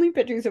only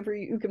pictures of her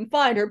you can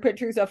find are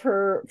pictures of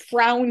her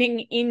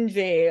frowning in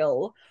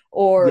jail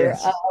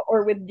Yes.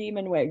 or with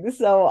demon wings.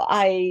 So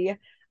I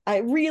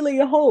really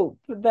hope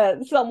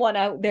that someone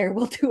out there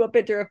will do a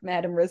picture of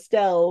Madame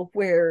Restell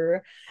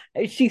where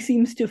she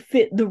seems to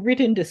fit the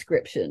written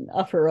description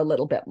of her a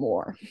little bit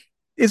more.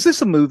 Is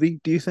this a movie,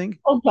 do you think?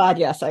 Oh God,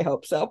 yes, I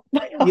hope so.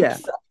 I hope Yeah.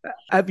 so.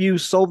 Have you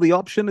sold the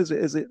option? Is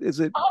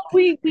it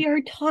We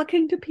are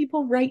talking to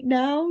people right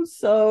now,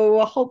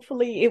 so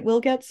hopefully it will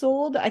get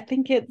sold. I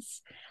think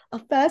it's a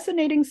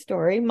fascinating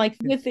story. My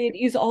thing with it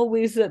is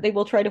always that they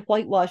will try to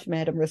whitewash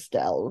Madame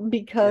Restell yeah.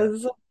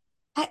 because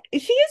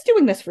she is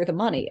doing this for the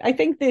money. I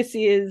think this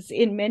is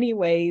in many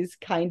ways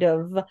kind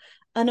of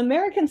an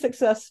American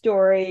success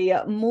story,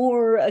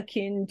 more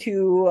akin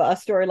to a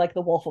story like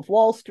The Wolf of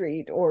Wall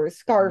Street or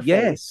Scarface.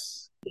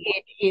 Yes.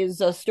 It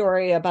is a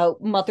story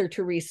about Mother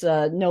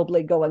Teresa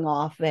nobly going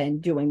off and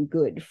doing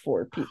good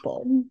for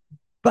people.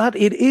 But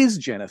it is,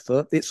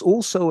 Jennifer. It's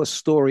also a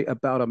story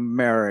about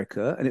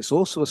America, and it's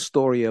also a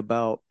story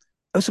about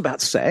it's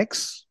about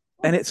sex,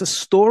 and it's a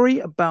story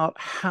about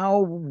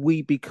how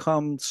we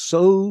become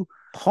so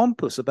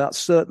pompous about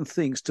certain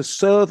things to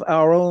serve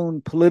our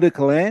own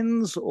political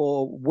ends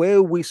or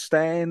where we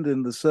stand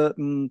in the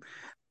certain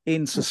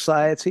in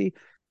society.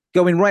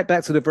 Going right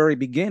back to the very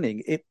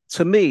beginning, it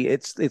to me,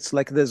 it's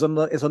like it's a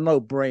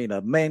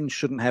no-brainer. Men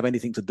shouldn't have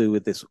anything to do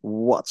with this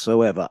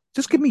whatsoever.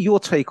 Just give me your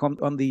take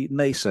on the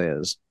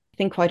naysayers. I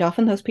think quite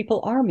often those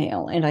people are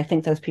male, and I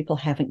think those people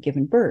haven't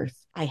given birth.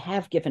 I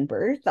have given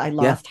birth. I Yeah,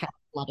 lost half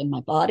the blood in my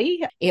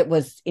body. It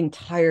was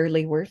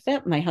entirely worth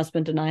it. My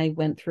husband and I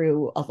went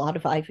through a lot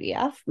of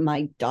IVF.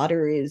 My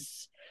daughter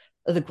is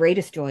the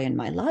greatest joy in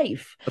my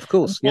life. of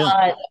course.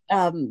 Yeah.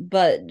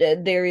 But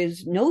there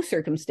is no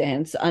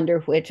circumstance under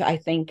which I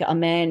think a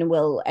man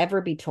will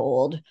ever be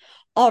told,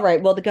 all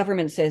right, well, the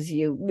government says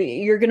you're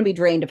going to be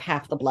drained of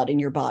half the blood in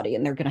your body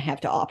and they're going to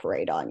have to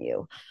operate on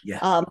you.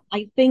 Yeah.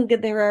 I think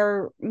that there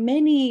are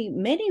many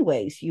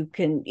ways you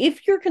can,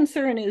 if your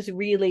concern is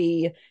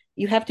really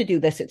you have to do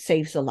this, it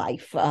saves a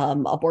life,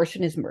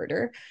 abortion is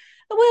murder,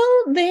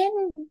 well,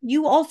 then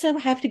you also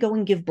have to go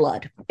and give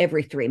blood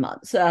every 3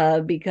 months,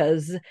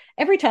 because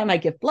every time I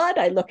give blood,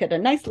 I look at a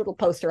nice little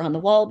poster on the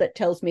wall that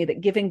tells me that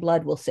giving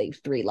blood will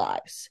save 3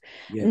 lives.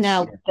 Yes.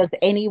 Now, Yeah. does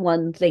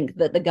anyone think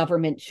that the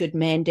government should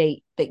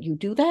mandate that you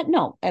do that?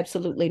 No,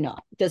 absolutely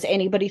not. Does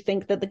anybody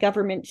think that the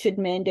government should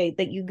mandate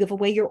that you give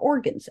away your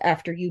organs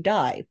after you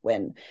die,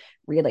 when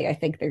really I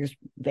think there's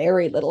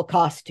very little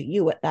cost to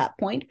you at that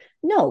point?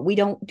 No, we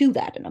don't do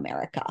that in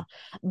America.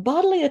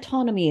 Bodily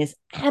autonomy is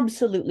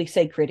absolutely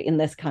sacred in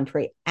this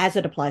country as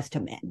it applies to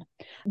men,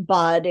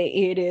 but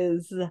it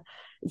is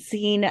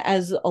seen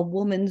as a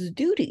woman's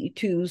duty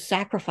to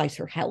sacrifice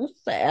her health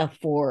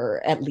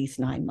for at least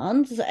 9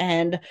 months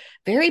and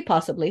very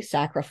possibly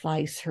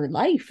sacrifice her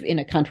life in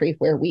a country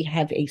where we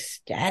have a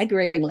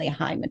staggeringly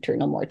high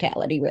maternal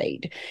mortality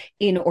rate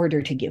in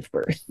order to give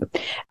birth.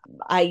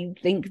 I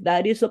think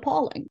that is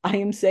appalling. I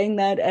am saying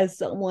that as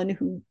someone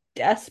who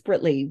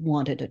desperately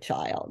wanted a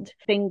child.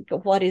 I think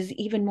what is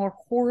even more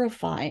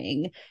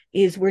horrifying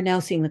is we're now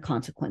seeing the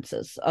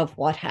consequences of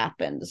what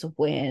happens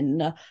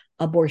when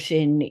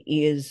abortion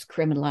is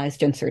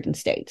criminalized in certain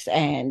states.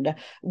 And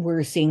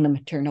we're seeing the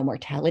maternal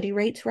mortality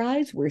rates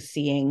rise. We're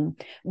seeing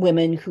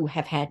women who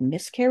have had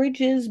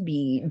miscarriages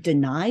be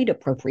denied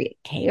appropriate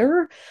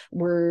care.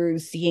 We're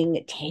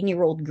seeing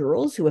 10-year-old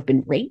girls who have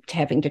been raped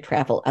having to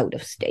travel out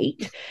of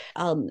state.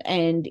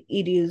 And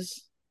it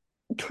is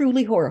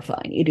truly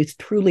horrifying. It is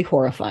truly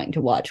horrifying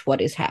to watch what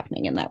is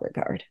happening in that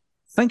regard.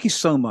 Thank you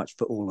so much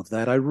for all of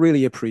that. I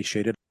really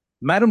appreciate it.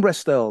 Madame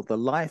Restell, the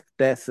life,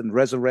 death, and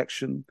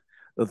resurrection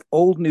of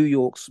old New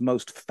York's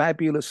most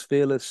fabulous,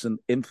 fearless, and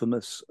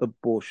infamous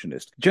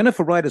abortionist.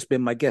 Jennifer Wright has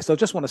been my guest. I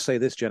just want to say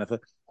this, Jennifer.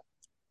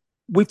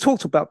 We've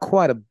talked about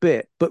quite a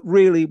bit, but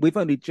really, we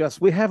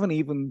haven't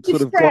even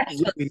sort of got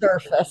the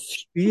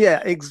surface.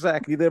 Yeah,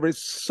 exactly. There is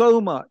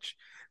so much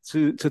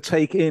to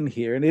take in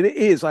here, and it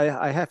is.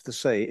 I have to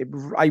say,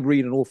 I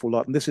read an awful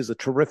lot, and this is a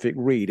terrific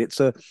read. It's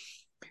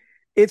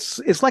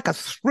like a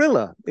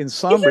thriller in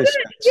some Isn't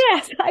respects. it?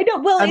 Yes, I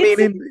don't. Well, I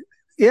mean,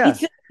 yeah. It's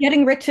just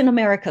Getting Rich in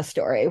America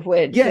story,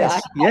 which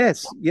yes.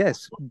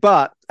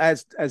 But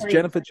as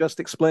Jennifer just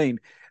explained,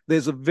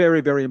 there's a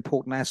very, very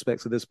important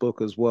aspect of this book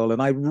as well,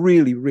 and I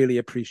really, really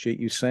appreciate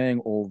you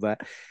saying all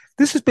that.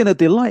 This has been a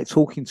delight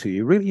talking to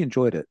you. Really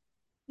enjoyed it.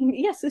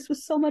 Yes, this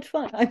was so much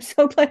fun. I'm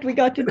so glad we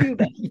got to do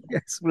that.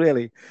 Yes,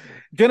 really.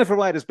 Jennifer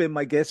Wright has been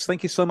my guest.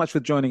 Thank you so much for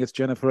joining us,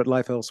 Jennifer, at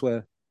Life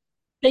Elsewhere.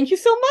 Thank you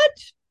so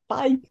much.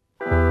 Bye.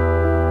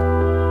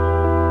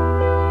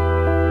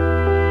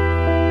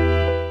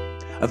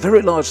 A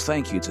very large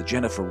thank you to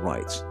Jennifer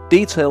Wright.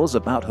 Details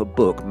about her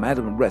book,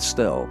 Madame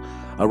Restel,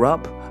 are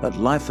up at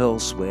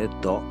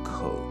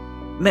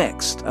lifeelsewhere.co.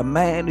 Next, a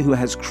man who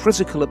has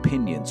critical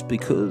opinions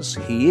because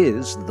he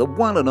is the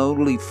one and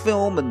only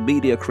film and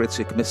media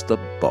critic, Mr.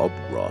 Bob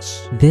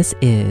Ross. This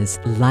is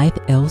Life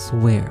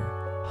Elsewhere,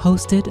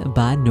 hosted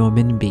by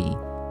Norman B.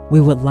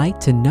 We would like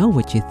to know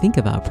what you think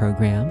of our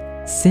program.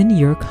 Send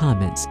your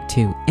comments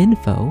to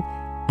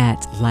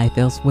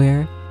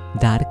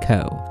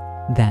info@lifeelsewhere.co.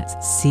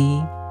 That's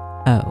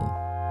C-O.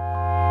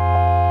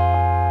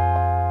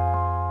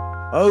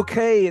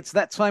 Okay, it's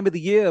that time of the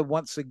year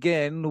once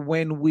again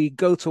when we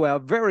go to our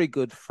very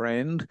good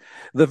friend,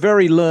 the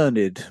very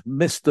learned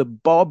Mr.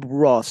 Bob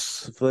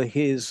Ross, for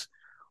his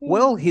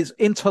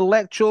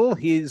intellectual,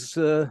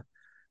 I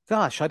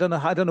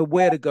don't know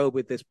where to go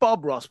with this.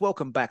 Bob Ross,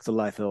 welcome back to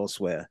Life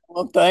Elsewhere.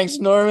 Well, thanks,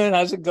 Norman.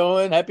 How's it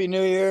going? Happy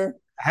New Year.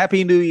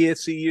 Happy New Year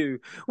to you.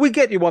 We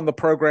get you on the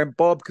program,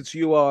 Bob, because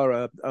you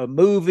are a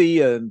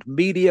movie and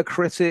media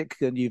critic,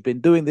 and you've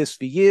been doing this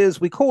for years.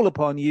 We call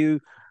upon you,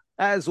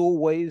 as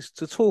always,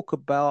 to talk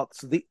about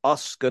the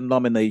Oscar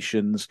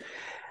nominations.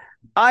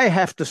 I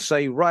have to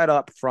say right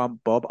up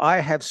front, Bob,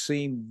 I have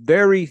seen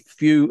very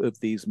few of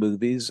these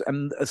movies,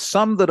 and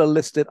some that are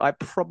listed I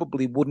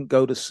probably wouldn't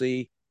go to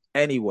see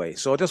anyway.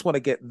 So I just want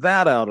to get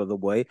that out of the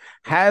way.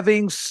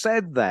 Having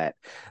said that,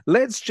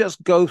 let's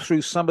just go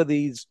through some of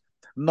these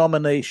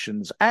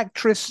nominations.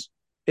 Actress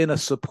in a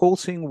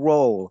supporting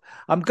role.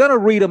 I'm going to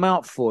read them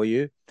out for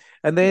you,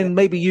 and then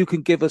maybe you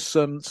can give us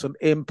some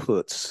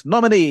inputs.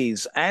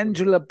 Nominees: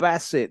 Angela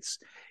Bassett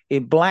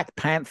in Black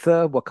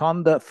Panther,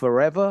 Wakanda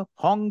Forever;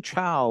 Hong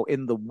Chow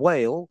in The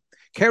Whale;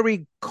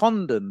 Kerry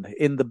Condon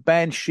in The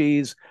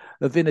Banshees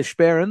of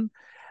Inisherin;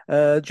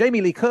 Jamie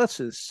Lee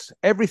Curtis,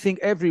 Everything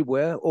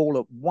Everywhere All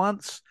at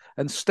Once;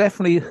 and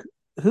Stephanie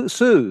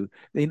Hsu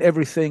in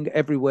Everything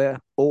Everywhere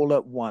All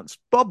at Once.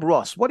 Bob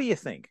Ross, what do you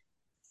think?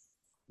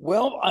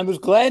 Well, I was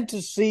glad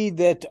to see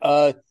that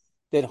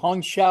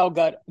Hong Chow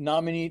got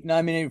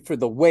nominated for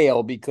The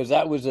Whale, because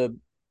that was a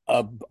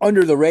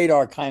under the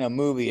radar kind of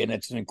movie, and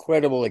it's an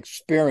incredible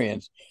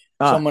experience.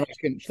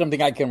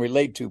 Something I can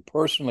relate to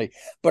personally.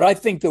 But I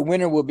think the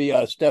winner will be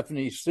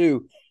Stephanie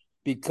Hsu,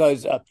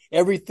 because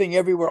Everything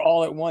Everywhere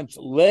All at Once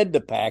led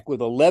the pack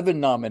with 11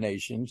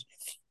 nominations.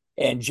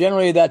 And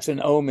generally, that's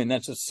an omen.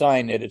 That's a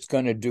sign that it's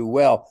going to do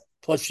well.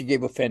 Plus, she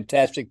gave a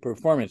fantastic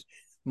performance.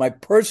 My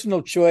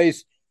personal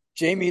choice,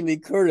 Jamie Lee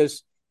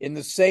Curtis, in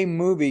the same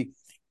movie.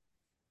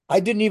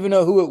 I didn't even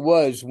know who it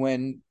was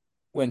when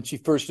she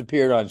first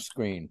appeared on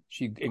screen.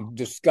 She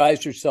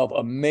disguised herself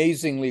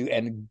amazingly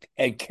and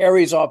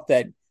carries off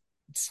that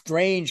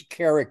strange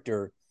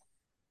character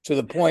to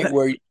the point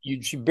where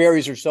she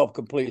buries herself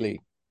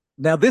completely.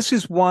 Now, this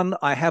is one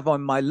I have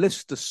on my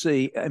list to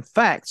see. In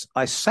fact,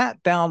 I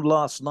sat down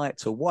last night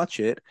to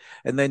watch it,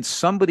 and then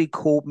somebody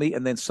called me,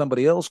 and then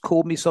somebody else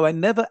called me. So I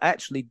never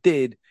actually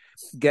did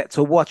get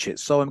to watch it.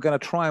 So I'm going to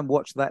try and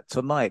watch that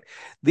tonight.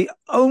 The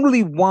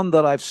only one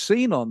that I've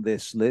seen on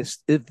this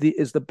list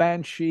is the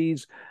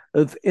Banshees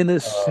of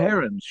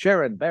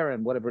Inisherin,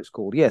 Baron, whatever it's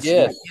called.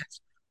 Yes.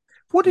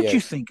 What did you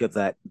think of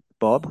that,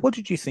 Bob? What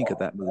did you think of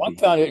that movie? I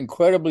found it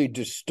incredibly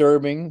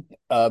disturbing,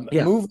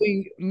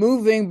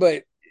 moving,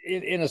 but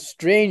in a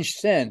strange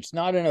sense,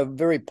 not in a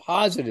very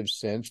positive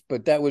sense,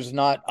 but that was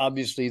not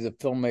obviously the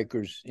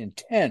filmmaker's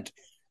intent.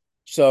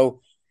 So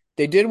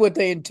they did what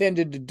they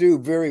intended to do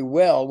very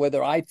well.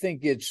 Whether I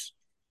think it's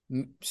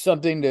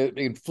something to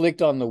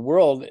inflict on the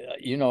world,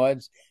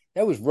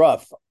 that was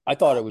rough. I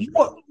thought it was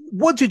rough.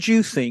 What did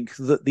you think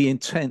that the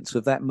intent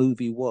of that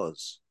movie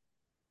was?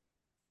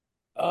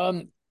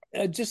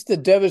 Just the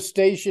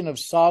devastation of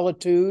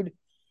solitude.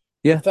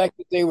 Yeah. The fact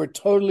that they were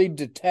totally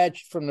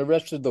detached from the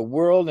rest of the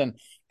world and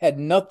had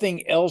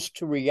nothing else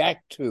to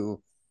react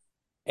to.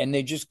 And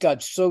they just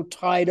got so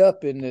tied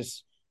up in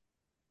this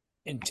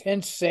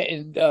intense,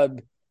 I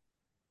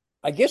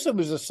guess it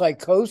was a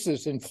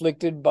psychosis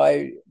inflicted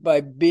by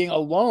being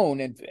alone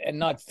and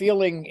not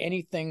feeling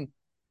anything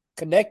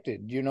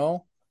connected,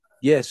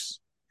 Yes.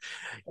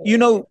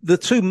 The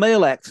two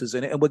male actors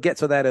in it, and we'll get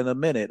to that in a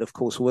minute, of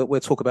course, we'll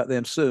talk about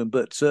them soon,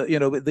 but,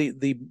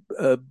 the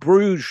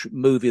Bruges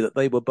movie that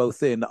they were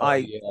both in,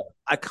 I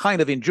kind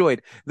of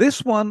enjoyed.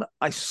 This one,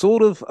 I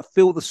sort of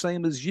feel the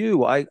same as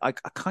you. I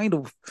kind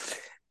of,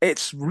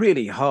 it's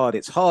really hard.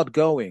 It's hard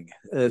going,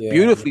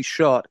 beautifully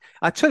shot.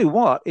 I tell you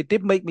what, it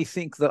did make me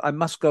think that I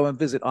must go and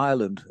visit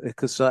Ireland,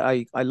 because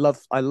I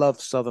love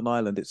Southern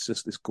Ireland.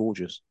 It's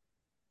gorgeous.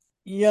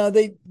 Yeah,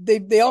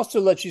 they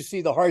also let you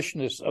see the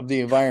harshness of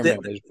the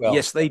environment as well.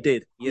 Yes, they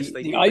did. Yes,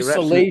 they did. The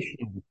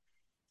isolation.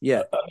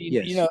 Yeah. I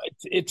mean,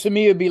 it to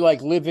me, it'd be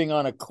like living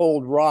on a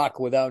cold rock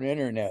without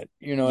internet.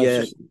 But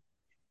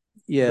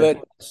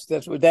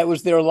that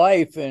was their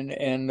life, and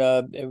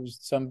it was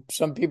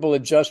some people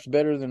adjust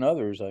better than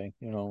others.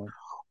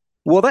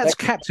 Well, that's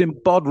Captain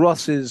Bob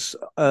Ross's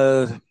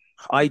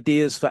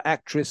ideas for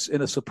actress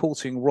in a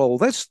supporting role.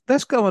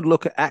 Let's go and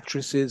look at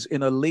actresses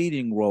in a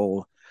leading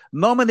role.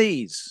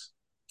 Nominees: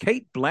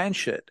 Cate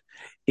Blanchett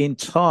in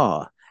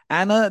Tar,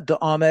 Anna de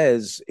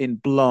Armas in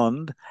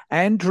Blonde,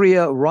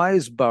 Andrea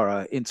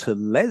Riseborough into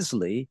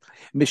Leslie,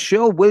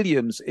 Michelle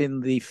Williams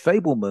in The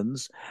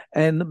Fablemans,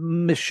 and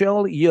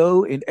Michelle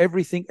Yeoh in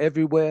Everything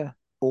Everywhere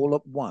All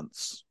at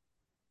Once.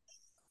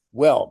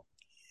 Well,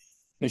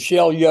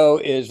 Michelle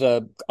Yeoh is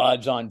a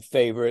odds-on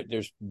favorite.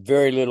 There's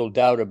very little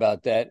doubt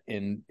about that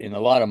in a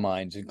lot of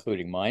minds,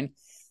 including mine.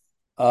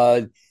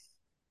 Ana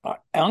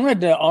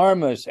de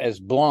Armas as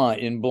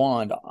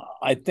Blonde,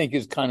 I think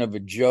is kind of a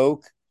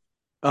joke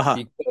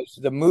because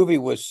the movie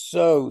was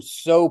so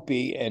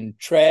soapy and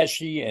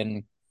trashy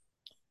and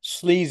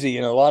sleazy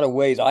in a lot of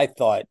ways. I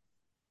thought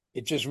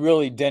it just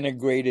really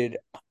denigrated.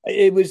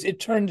 It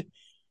turned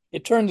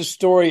the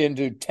story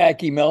into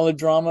tacky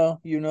melodrama.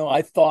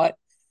 I thought.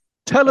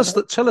 Tell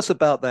us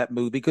about that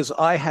movie because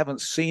I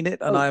haven't seen it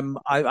and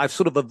I've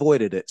sort of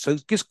avoided it. So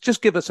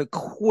just give us a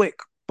quick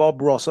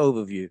Bob Ross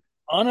overview.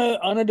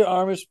 Ana de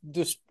Armas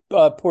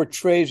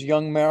portrays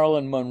young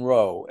Marilyn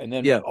Monroe, and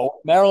then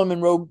Marilyn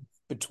Monroe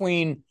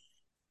between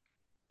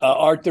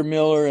Arthur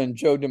Miller and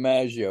Joe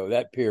DiMaggio,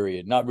 that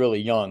period. Not really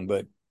young,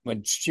 but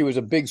when she was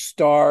a big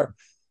star,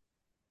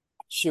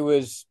 she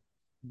was,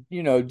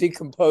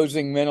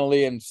 decomposing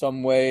mentally in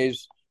some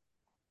ways.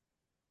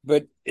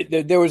 But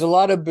there was a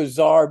lot of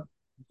bizarre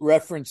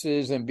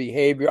references and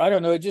behavior. I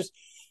don't know. It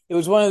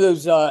was one of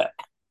those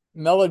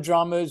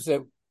melodramas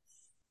that,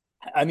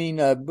 what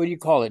do you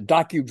call it?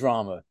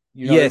 Docudrama.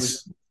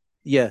 Yes.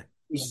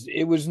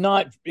 It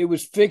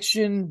was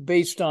fiction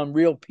based on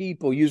real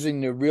people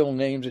using their real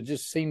names. It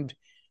just seemed,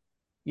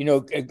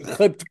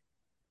 clipped.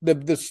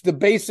 The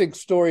basic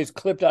stories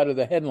clipped out of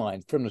the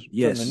headlines from the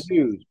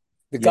news,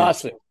 the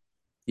gossip.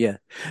 Yeah.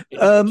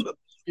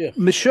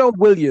 Michelle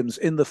Williams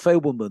in The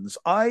Fablemans.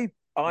 I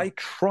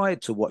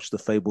tried to watch The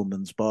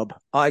Fablemans, Bob.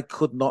 I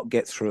could not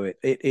get through it.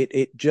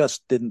 It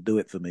just didn't do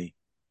it for me.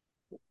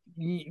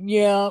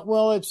 Yeah,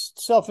 well, it's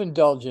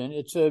self-indulgent.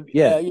 It's a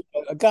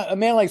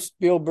man like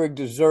Spielberg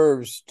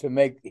deserves to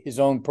make his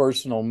own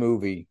personal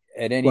movie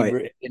at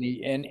any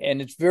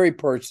and it's very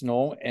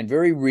personal and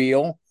very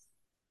real.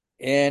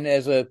 And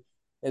as a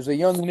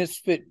young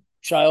misfit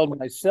child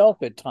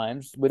myself at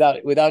times,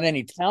 without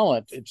any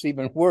talent, it's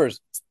even worse.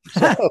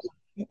 So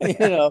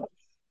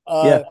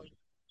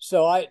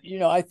So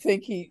I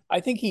think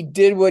he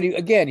did what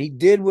he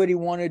did what he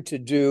wanted to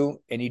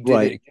do, and he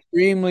did it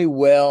extremely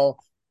well.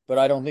 But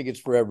I don't think it's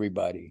for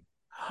everybody.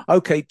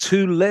 Okay,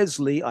 To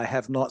Leslie, I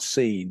have not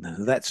seen.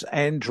 That's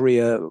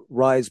Andrea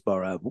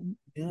Riseborough.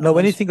 Know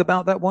anything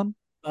about that one?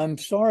 I'm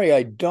sorry,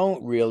 I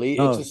don't really.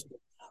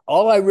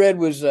 All I read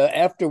was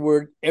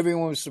afterward,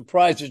 everyone was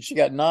surprised that she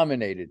got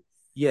nominated.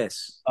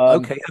 Yes.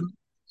 Okay.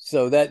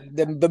 So that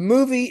the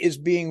movie is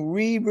being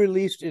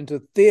re-released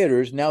into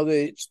theaters now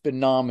that it's been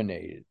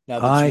nominated.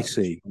 I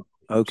see.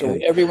 Okay.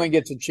 So everyone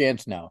gets a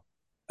chance now.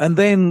 And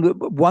then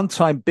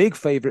one-time big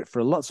favorite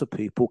for lots of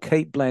people,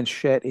 Cate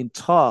Blanchett in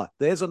Tar.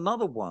 There's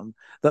another one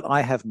that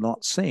I have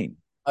not seen.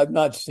 I've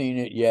not seen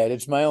it yet.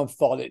 It's my own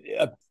fault.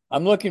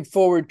 I'm looking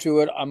forward to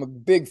it. I'm a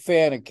big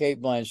fan of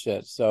Cate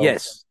Blanchett, so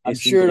yes, I'm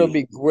sure it'll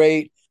be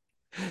great.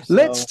 So.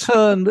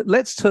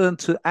 Let's turn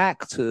to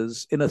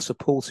actors in a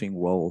supporting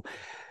role.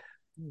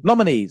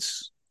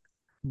 Nominees: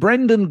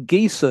 Brendan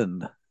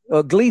Gleeson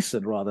in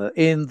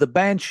The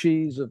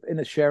Banshees of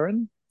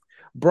Inisherin,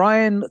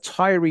 Brian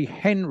Tyree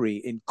Henry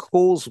in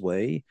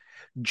Causeway,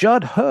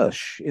 Judd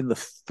Hirsch in The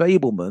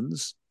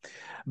Fablemans,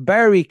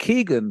 Barry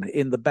Keoghan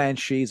in The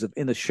Banshees of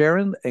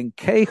Inisherin, and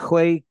Ke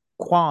Huy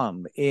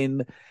Quan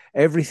in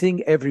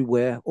Everything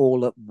Everywhere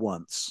All at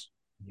Once.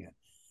 Yeah.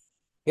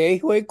 Ke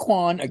Huy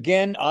Quan,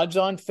 again,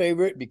 odds-on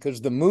favorite because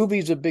the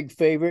movie's a big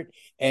favorite.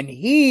 And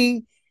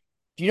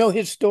do you know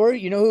his story?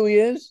 You know who he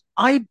is?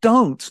 I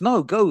don't.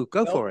 No, go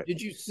for it.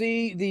 Did you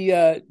see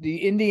the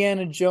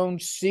Indiana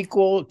Jones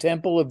sequel,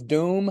 Temple of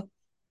Doom?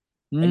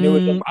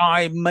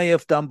 I may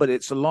have done, but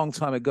it's a long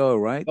time ago,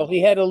 right? Well,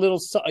 he had a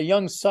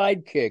young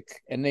sidekick,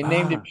 and they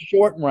named him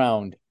Short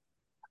Round.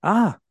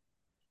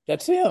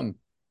 That's him.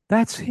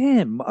 That's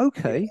him.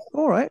 Okay,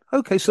 all right.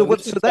 Okay, so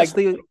that's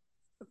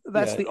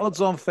the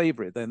odds-on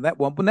favorite then. That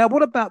one. But now,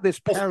 what about this?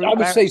 I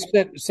would say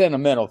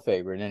sentimental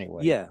favorite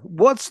anyway. Yeah.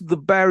 What's the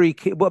Barry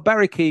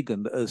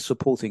Keoghan, a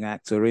supporting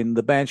actor in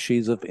The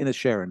Banshees of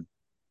Inisherin?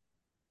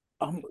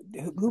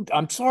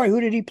 I'm sorry.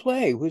 Who did he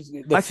play?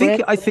 I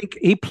think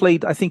he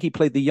played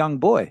the young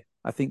boy.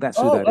 I think that's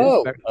who that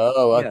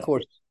is. Of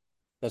course.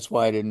 That's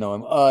why I didn't know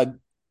him.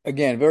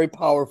 Again, very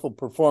powerful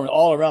performance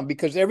all around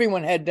because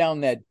everyone had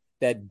down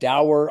that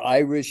dour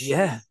Irish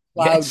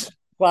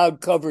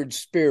cloud-covered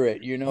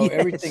spirit.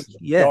 Everything's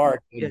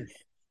dark. And,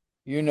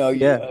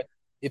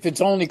 if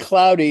it's only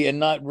cloudy and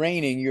not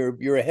raining,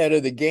 you're ahead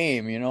of the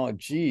game.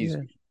 Geez.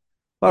 Yeah.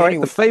 All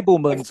right, the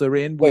Fablemans are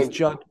in with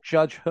Judd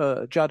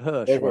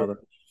Hirsch. Rather.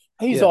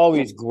 He's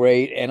always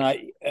great.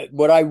 And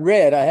what I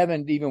read, I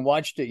haven't even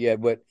watched it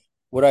yet, but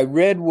what I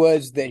read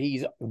was that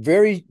he's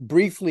very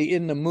briefly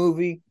in the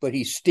movie, but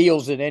he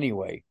steals it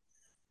anyway.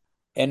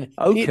 And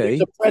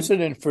there's a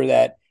precedent for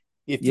that.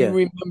 If you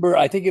remember,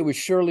 I think it was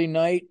Shirley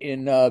Knight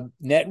in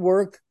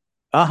Network.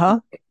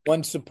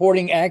 One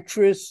supporting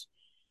actress.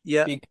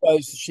 Yeah.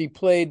 because she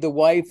played the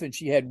wife and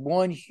she had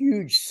one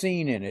huge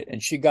scene in it,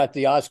 and she got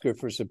the Oscar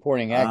for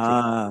supporting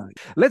actress.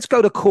 Let's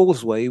go to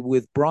Causeway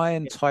with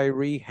Brian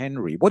Tyree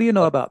Henry. What do you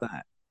know about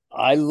that?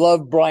 I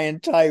love Brian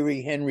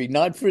Tyree Henry,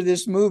 not for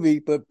this movie,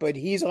 but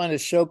he's on a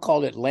show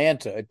called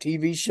Atlanta, a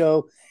TV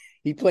show.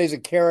 He plays a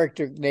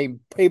character named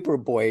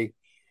Paperboy,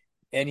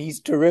 and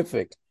he's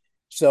terrific.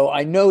 So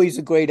I know he's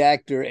a great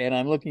actor, and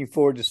I'm looking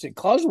forward to seeing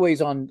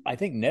Causeway's on, I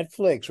think,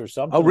 Netflix or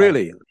something. Oh,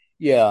 really?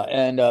 Yeah,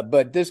 and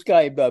but this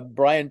guy,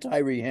 Brian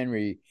Tyree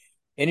Henry,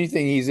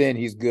 anything he's in,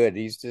 he's good.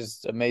 He's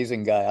just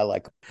amazing guy. I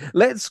like him.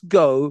 Let's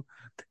go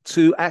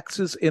to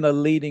actors in a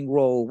leading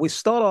role. We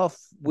start off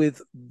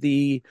with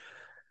the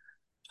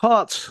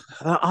part.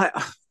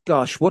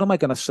 Gosh, what am I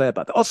going to say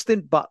about that? Austin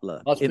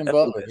Butler. Austin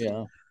Butler,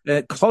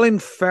 yeah. Colin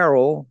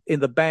Farrell in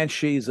The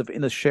Banshees of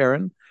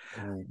Inisherin.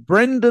 Right.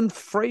 Brendan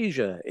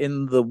Fraser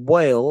in The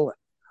Whale.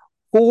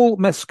 Paul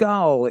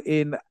Mescal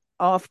in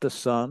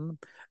Aftersun.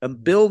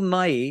 And Bill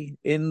Nighy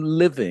in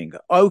Living.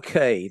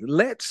 Okay,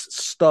 let's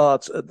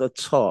start at the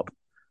top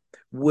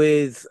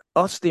with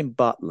Austin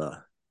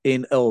Butler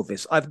in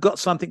Elvis. I've got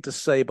something to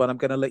say, but I'm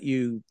going to let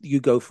you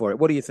go for it.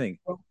 What do you think?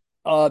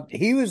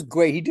 He was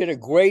great. He did a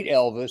great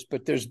Elvis,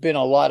 but there's been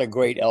a lot of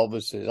great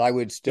Elvises. I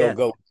would still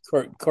go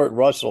Kurt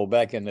Russell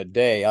back in the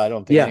day. I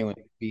don't think anyone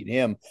could beat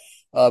him.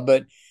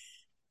 But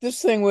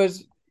this thing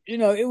was,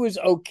 it was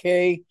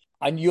okay.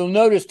 And you'll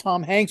notice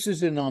Tom Hanks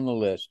isn't on the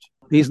list.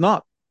 He's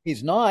not.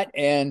 He's not,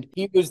 and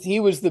he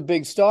was the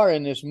big star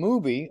in this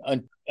movie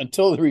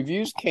until the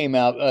reviews came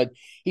out.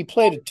 He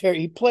played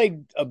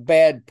a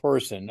bad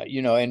person,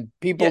 and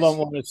people don't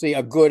want to see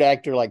a good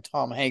actor like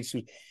Tom Hanks,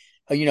 who's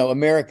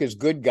America's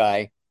good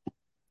guy,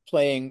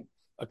 playing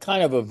a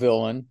kind of a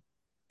villain.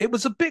 It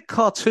was a bit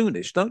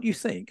cartoonish, don't you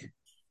think?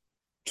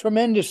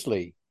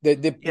 Tremendously.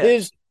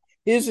 His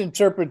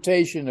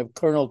interpretation of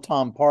Colonel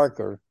Tom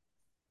Parker,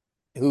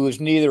 who was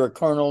neither a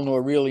colonel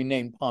nor really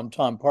named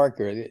Tom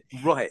Parker.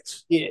 Right.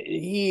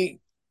 It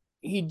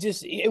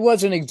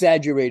was an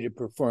exaggerated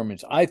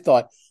performance. I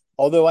thought,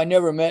 although I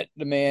never met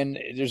the man,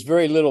 there's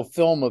very little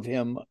film of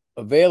him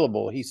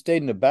available. He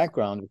stayed in the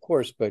background, of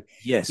course, but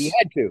he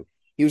had to.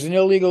 He was an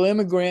illegal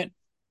immigrant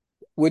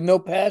with no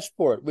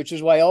passport, which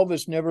is why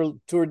Elvis never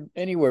toured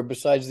anywhere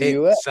besides the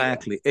U.S.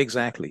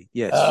 Exactly.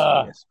 Yes.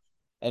 Yes.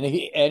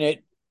 And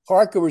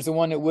Parker was the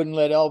one that wouldn't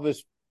let Elvis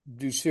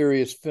do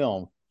serious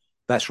film.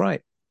 That's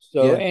right.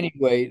 So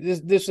anyway,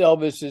 this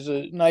Elvis is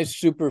a nice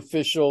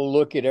superficial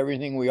look at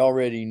everything we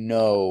already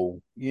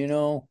know,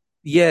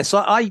 Yes,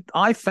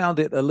 I found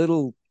it a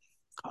little,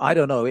 I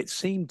don't know, it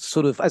seemed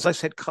sort of, as I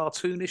said,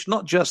 cartoonish,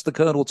 not just the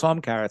Colonel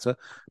Tom character,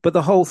 but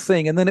the whole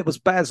thing. And then it was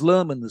Baz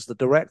Luhrmann as the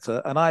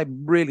director, and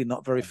I'm really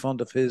not very fond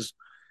of his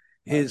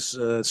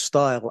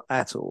style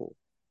at all.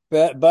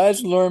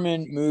 Baz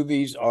Luhrmann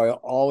movies are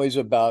always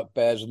about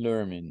Baz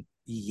Luhrmann.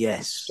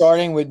 Yes.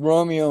 Starting with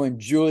Romeo and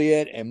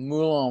Juliet and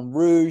Moulin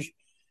Rouge.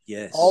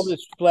 Yes. All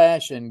this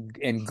flash and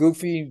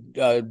goofy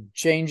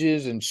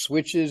changes and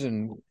switches,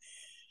 and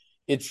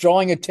it's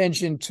drawing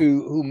attention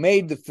to who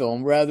made the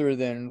film rather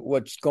than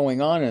what's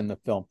going on in the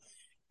film.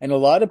 And a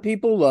lot of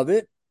people love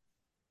it.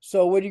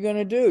 So what are you going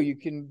to do? You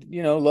can,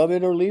 love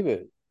it or leave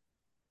it.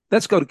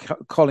 Let's go to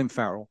Colin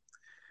Farrell,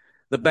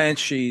 The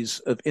Banshees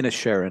of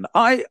Inisherin.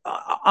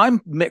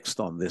 I'm mixed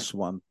on this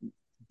one,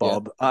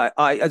 Bob. Yeah.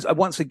 I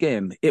once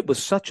again, it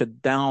was such a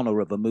downer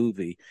of a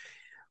movie.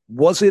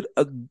 Was it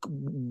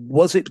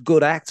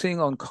good acting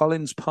on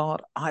Colin's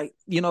part?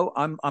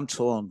 I'm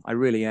torn. I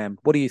really am.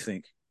 What do you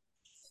think?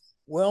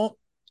 Well,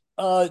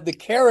 the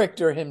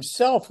character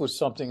himself was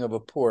something of a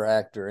poor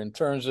actor in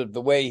terms of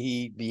the way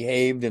he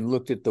behaved and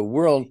looked at the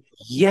world.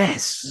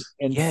 Yes.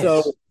 And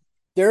so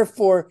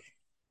therefore,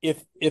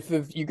 if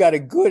you got a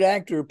good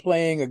actor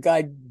playing a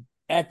guy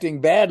acting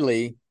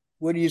badly,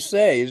 what do you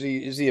say?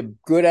 Is he a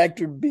good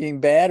actor being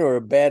bad or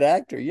a bad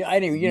actor? Yeah,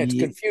 it's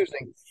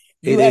confusing.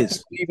 You have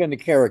to believe in the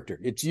character.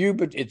 It's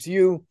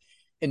you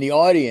in the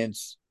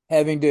audience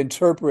having to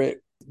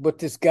interpret what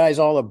this guy's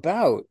all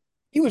about.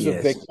 He was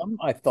a victim,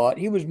 I thought.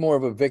 He was more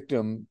of a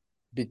victim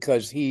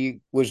because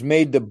he was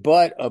made the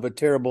butt of a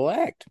terrible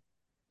act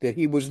that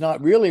he was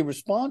not really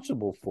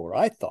responsible for,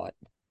 I thought.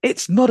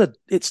 It's not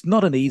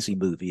an easy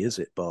movie, is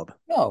it, Bob?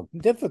 No,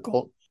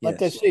 difficult.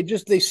 Like I say,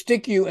 they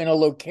stick you in a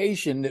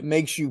location that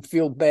makes you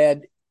feel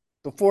bad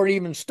before it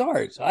even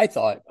starts. I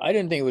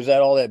didn't think it was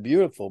all that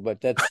beautiful,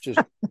 but that's just,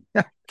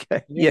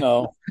 okay.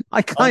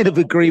 I kind of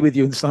agree with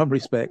you in some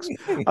respects.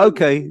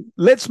 Okay,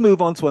 let's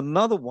move on to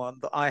another one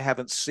that I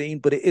haven't seen,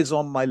 but it is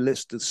on my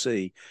list to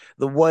see.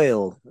 The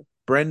Whale,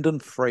 Brendan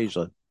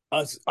Fraser.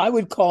 I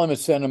would call him a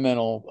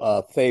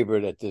sentimental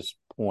favorite at this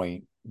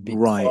point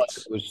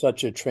because it was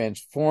such a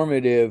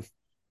transformative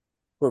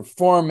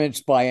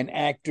performance by an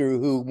actor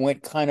who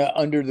went kind of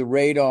under the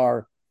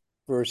radar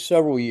for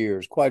several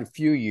years, quite a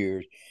few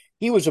years.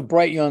 He was a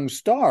bright young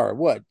star,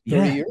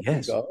 30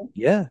 years ago?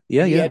 Yeah. He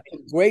had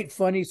great,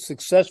 funny,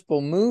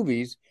 successful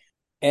movies.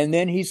 And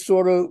then he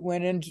sort of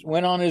went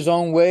on his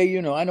own way.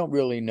 I don't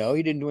really know.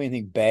 He didn't do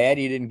anything bad.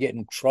 He didn't get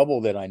in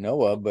trouble that I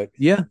know of, but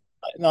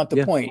not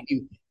the point.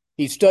 He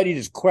he studied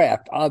his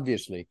craft,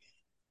 obviously.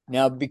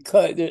 Now,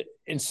 because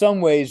in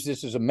some ways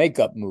this is a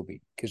makeup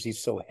movie because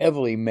he's so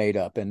heavily made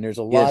up, and there's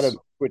a lot of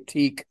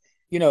critique.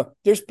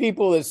 There's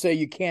people that say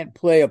you can't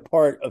play a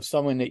part of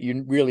someone that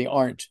you really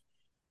aren't.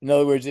 In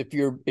other words, if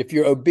you're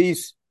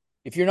obese,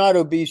 if you're not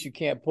obese, you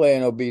can't play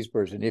an obese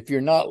person. If you're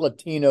not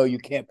Latino, you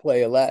can't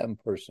play a Latin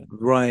person.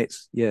 Right.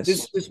 Yes.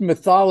 This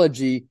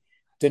mythology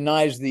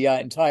denies the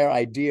entire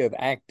idea of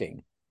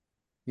acting.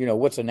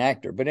 What's an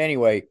actor? But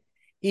anyway,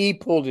 he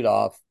pulled it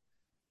off.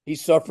 He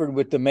suffered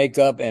with the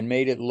makeup and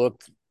made it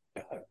look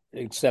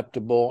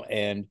acceptable,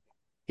 and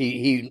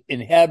he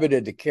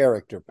inhabited the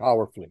character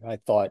powerfully, I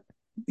thought.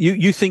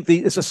 You think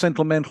it's a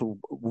sentimental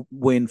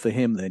win for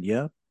him then,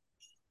 yeah?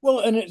 Well,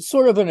 and it's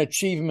sort of an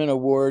achievement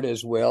award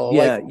as well.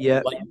 Yeah.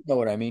 You know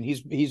what I mean?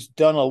 He's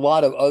done a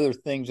lot of other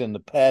things in the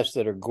past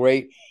that are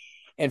great.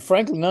 And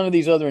frankly, none of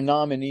these other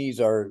nominees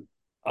are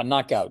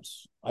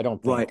knockouts, I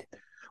don't think. Right.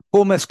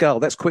 Paul Mescal,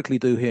 let's quickly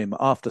do him.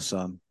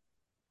 Aftersun.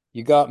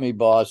 You got me,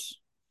 boss.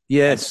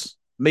 Yes,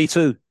 me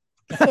too.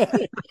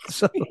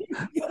 So,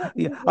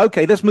 yeah.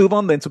 Okay, let's move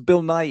on then to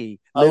Bill Nighy.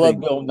 I love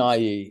Bill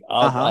Nighy.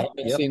 I haven't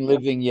Yep. seen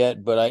Living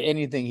yet, but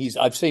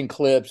I've seen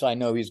clips. I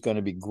know he's going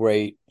to be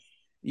great.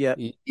 Yeah,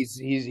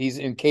 he's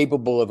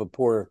incapable of a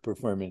poor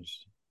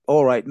performance.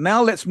 All right,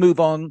 now let's move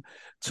on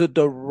to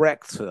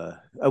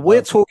director.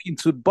 We're talking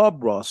to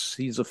Bob Ross.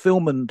 He's a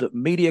film and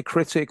media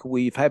critic.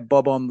 We've had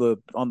Bob on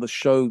the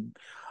show,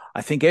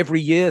 I think,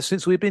 every year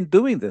since we've been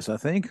doing this. I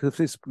think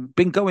it's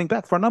been going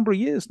back for a number of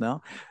years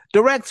now.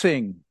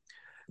 Directing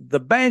The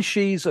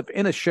Banshees of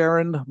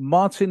Inisherin,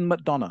 Martin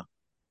McDonagh,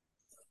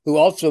 who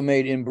also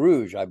made In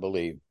Bruges, I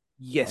believe.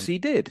 Yes, he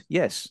did.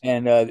 Yes,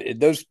 and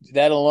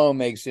that alone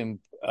makes him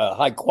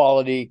high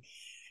quality,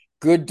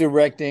 good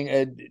directing.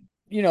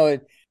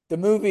 The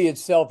movie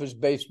itself is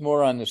based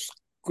more on the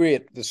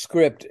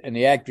script and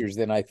the actors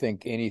than I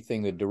think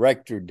anything the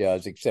director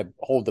does, except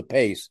hold the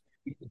pace,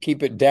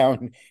 keep it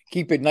down,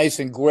 keep it nice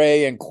and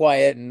gray and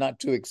quiet and not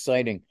too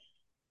exciting.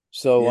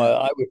 So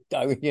I would,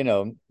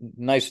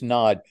 nice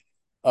nod.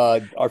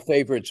 Our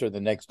favorites are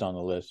the next on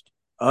the list.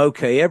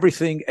 Okay,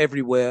 Everything,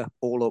 Everywhere,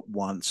 All at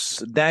Once.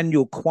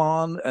 Daniel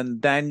Kwan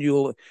and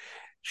Daniel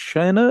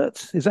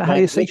Scheinert. Is that how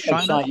you say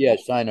Scheinert?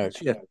 Yes, Scheinert.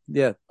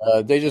 Yeah.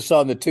 They just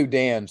saw the two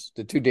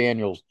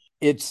Daniels.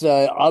 It's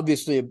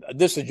obviously,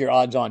 this is your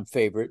odds-on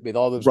favorite with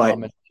all those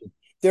nominations.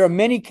 There are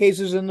many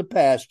cases in the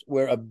past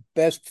where a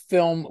best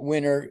film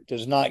winner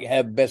does not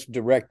have best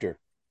director.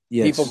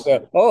 Yes. People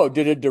go, "Oh,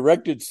 did it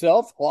direct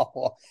itself?"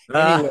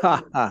 Anyway,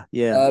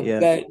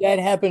 that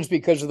happens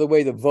because of the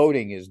way the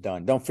voting is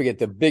done. Don't forget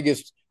the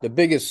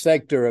biggest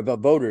sector of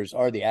voters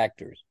are the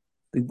actors.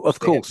 Of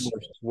course.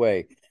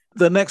 Way.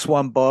 The next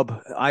one,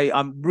 Bob,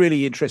 I'm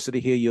really interested to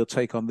hear your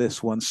take on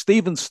this one.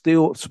 Steven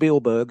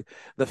Spielberg,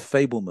 The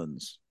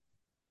Fabelmans.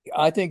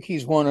 I think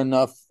he's won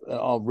enough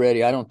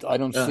already. I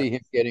don't see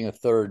him getting a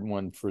third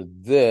one for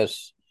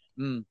this.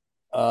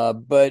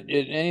 But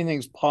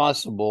anything's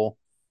possible.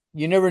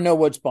 You never know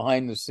what's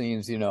behind the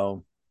scenes,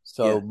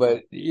 So,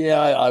 but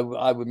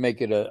I would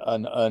make it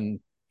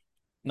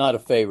not a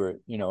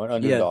favorite, an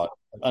underdog,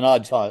 an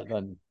odd shot,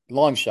 a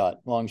long shot.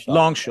 Long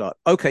shot.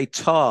 Okay,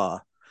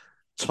 Tar,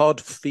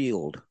 Todd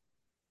Field.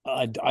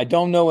 I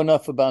don't know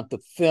enough about the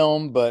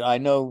film, but I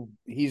know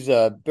he's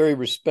a very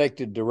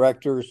respected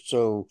director,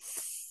 so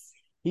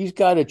he's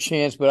got a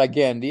chance. But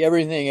again, the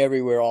Everything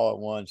Everywhere All at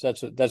Once,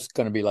 that's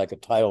going to be like a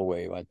tidal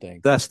wave, I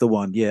think. That's the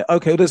one, yeah.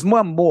 Okay, there's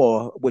one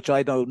more, which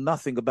I know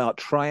nothing about.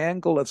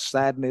 Triangle of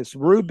Sadness,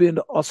 Ruben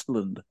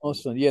Östlund.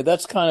 Yeah,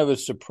 that's kind of a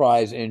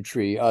surprise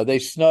entry. They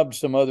snubbed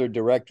some other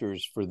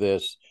directors for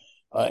this,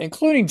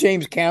 including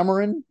James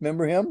Cameron.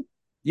 Remember him?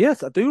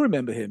 Yes, I do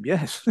remember him.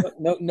 Yes.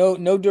 No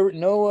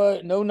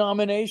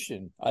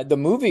nomination. The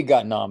movie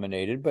got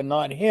nominated, but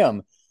not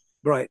him.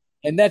 Right.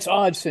 And that's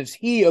odd, since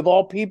he, of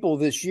all people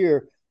this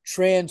year,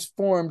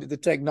 transformed the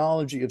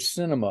technology of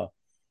cinema.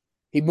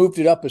 He moved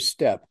it up a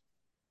step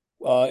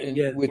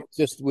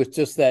with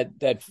just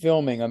that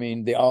filming. I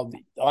mean, the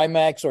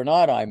IMAX or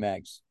not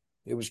IMAX,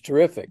 it was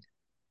terrific.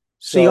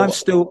 See, I'm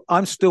still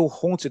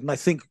haunted, and I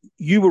think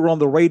you were on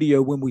the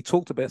radio when we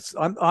talked about this.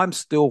 I'm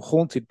still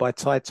haunted by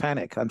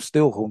Titanic. I'm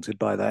still haunted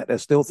by that. I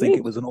still think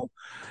it was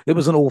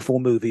an awful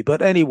movie.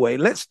 But anyway,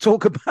 let's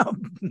talk about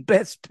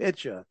Best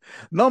Picture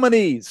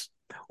nominees.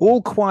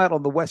 All Quiet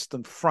on the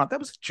Western Front. That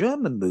was a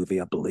German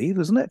movie, I believe,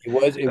 isn't it? It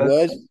was.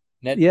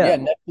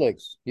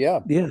 Netflix. Yeah.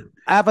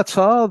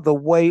 Avatar, The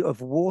Way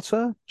of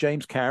Water,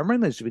 James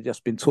Cameron, as we've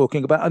just been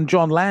talking about, and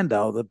John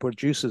Landau, the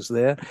producers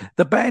there.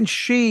 The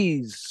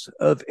Banshees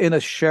of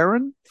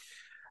Inisherin,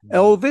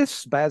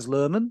 Elvis, Baz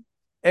Luhrmann,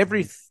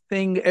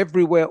 Everything,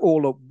 Everywhere,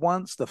 All at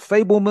Once, The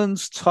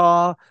Fabelmans,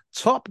 Tar,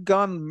 Top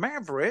Gun,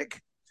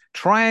 Maverick,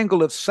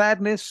 Triangle of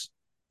Sadness,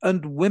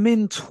 and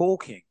Women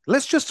Talking.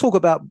 Let's just talk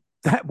about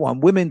that one,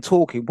 Women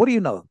Talking. What do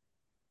you know?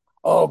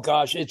 Oh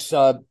gosh, it's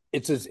a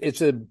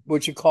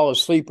what you call a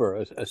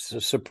sleeper, a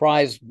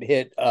surprise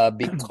hit,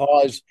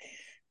 because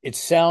it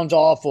sounds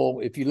awful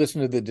if you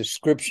listen to the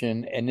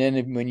description, and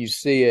then when you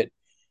see it,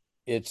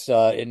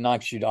 it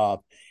knocks you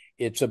off.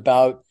 It's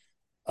about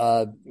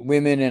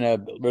women in a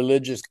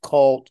religious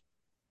cult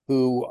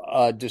who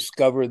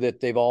discover that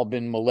they've all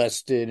been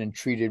molested and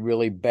treated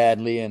really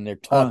badly, and they're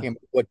talking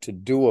about what to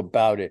do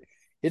about it.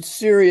 It's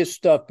serious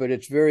stuff, but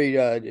it's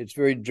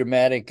very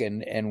dramatic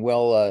and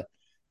well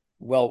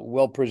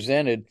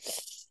presented,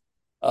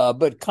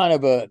 but kind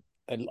of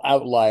an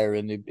outlier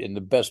in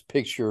the best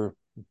picture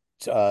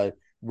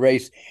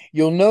race.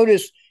 You'll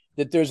notice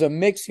that there's a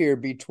mix here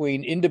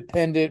between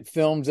independent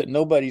films that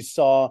nobody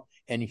saw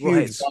and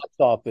huge box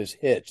office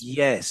hits.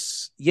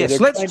 Yes. So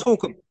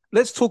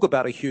Let's talk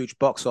about a huge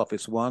box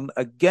office one.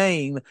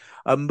 Again,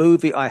 a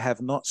movie I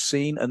have not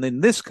seen, and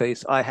in this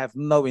case, I have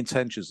no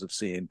intentions of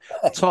seeing.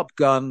 Top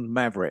Gun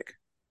Maverick.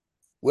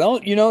 Well,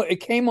 it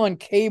came on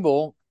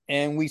cable,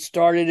 and we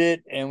started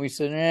it, and we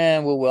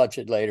said, we'll watch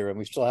it later, and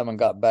we still haven't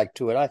got back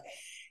to it.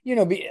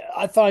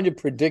 I find it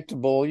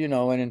predictable,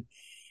 and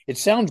it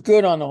sounds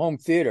good on the home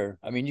theater.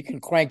 I mean, you can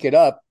crank it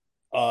up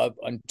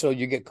until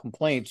you get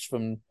complaints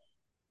from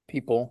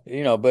people,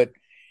 but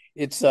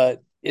it's a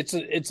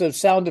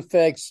sound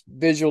effects,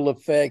 visual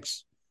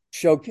effects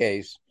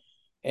showcase,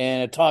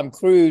 and Tom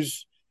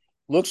Cruise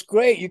looks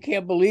great. You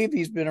can't believe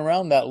he's been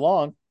around that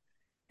long.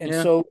 And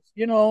so,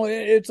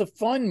 it's a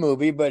fun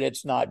movie, but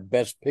it's not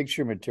best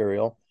picture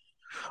material.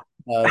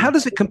 How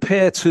does it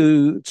compare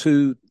to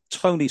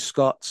Tony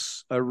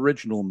Scott's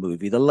original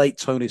movie, the late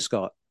Tony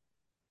Scott?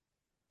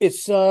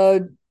 It's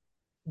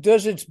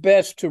does its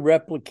best to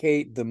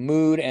replicate the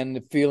mood and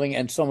the feeling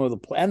and some of the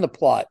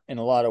plot in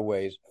a lot of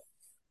ways.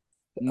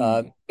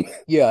 It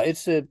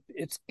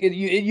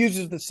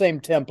uses the same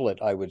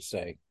template, I would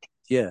say.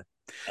 Yeah.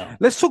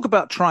 Let's talk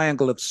about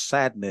Triangle of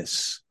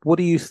Sadness. What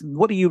do you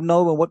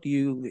know, and what do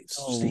you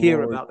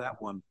hear about that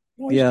one?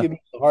 Give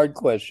me the hard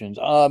questions.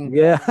 I'm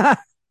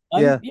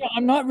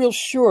not real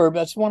sure.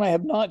 That's one I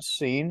have not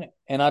seen,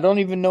 and I don't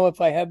even know if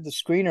I have the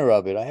screener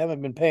of it. I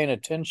haven't been paying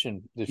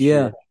attention this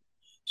year.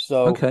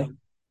 So okay.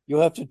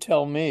 You'll have to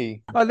tell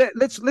me.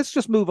 Let's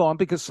just move on,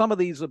 because some of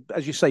these are,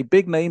 as you say,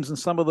 big names, and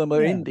some of them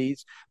are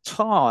indies.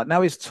 Tar.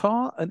 Now, is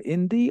Tar an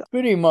indie?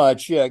 Pretty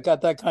much, yeah. It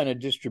got that kind of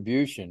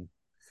distribution.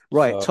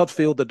 Right. So, Todd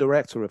Field, the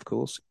director, of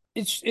course.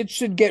 It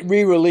should get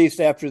re-released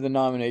after the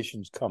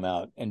nominations come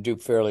out and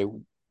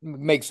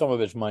make some of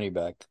its money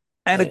back.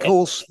 And, of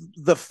course,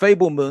 The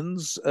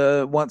Fabelmans,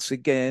 once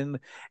again.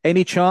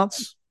 Any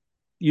chance?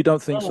 You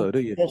don't think so,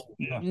 do you?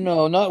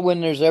 No, not when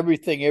there's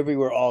Everything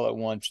Everywhere All at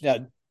Once.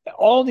 Now,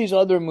 all these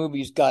other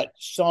movies got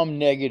some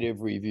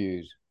negative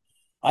reviews.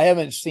 I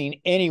haven't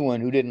seen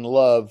anyone who didn't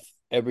love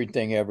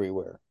Everything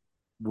Everywhere.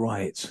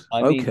 Right.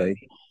 I mean,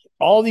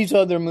 all these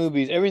other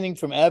movies, everything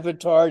from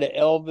Avatar to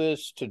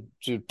Elvis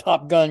to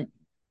Top Gun,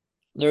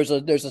 there's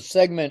a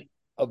segment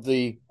of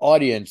the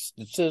audience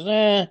that says,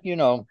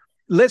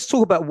 Let's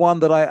talk about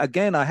one that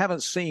I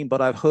haven't seen,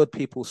 but I've heard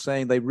people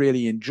saying they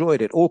really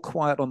enjoyed it. All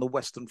Quiet on the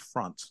Western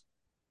Front.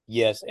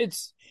 Yes,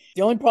 it's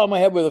the only problem I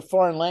have with a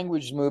foreign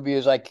language movie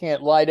is I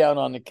can't lie down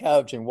on the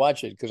couch and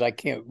watch it because I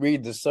can't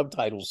read the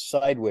subtitles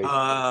sideways.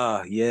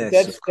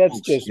 Yes,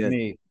 that's just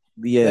me.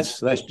 Yes,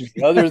 that's just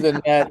me. Other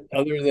than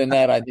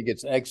that, I think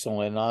it's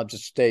excellent, and I'll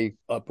just stay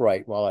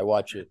upright while I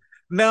watch it.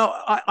 Now,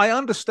 I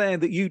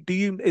understand that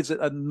is it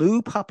a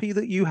new puppy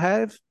that you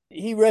have?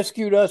 He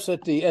rescued us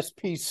at the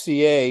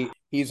SPCA.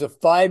 He's a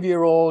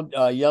 5-year-old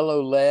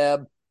yellow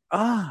lab.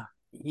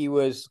 He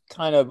was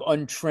kind of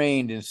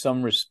untrained in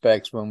some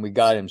respects when we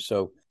got him.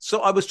 So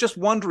I was just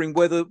wondering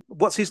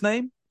what's his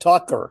name?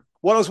 Tucker.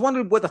 Well, I was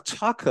wondering whether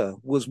Tucker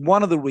was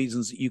one of the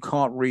reasons that you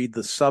can't read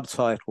the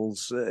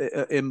subtitles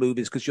in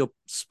movies, because you're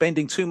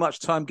spending too much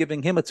time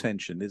giving him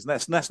attention.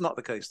 That's not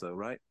the case, though,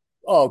 right?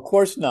 Oh, of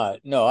course not.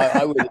 No,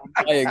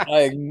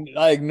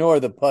 I ignore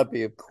the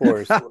puppy, of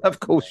course. Of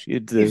course you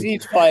do.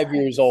 He's 5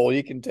 years old.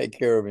 He can take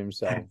care of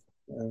himself.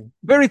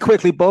 Very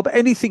quickly, Bob,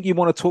 anything you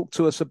want to talk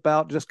to us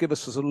about? Just give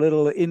us a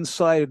little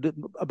insight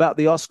about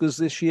the Oscars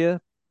this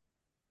year.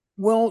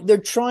 Well, they're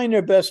trying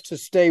their best to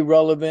stay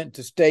relevant,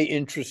 to stay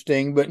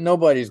interesting, but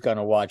nobody's going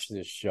to watch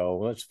this show,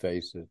 let's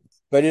face it.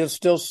 But it'll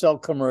still sell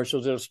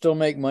commercials. It'll still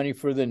make money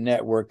for the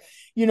network.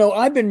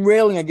 I've been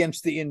railing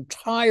against the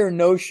entire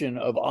notion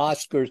of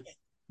Oscars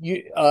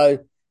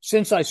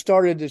since I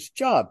started this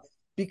job,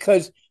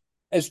 because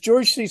as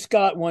George C.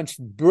 Scott once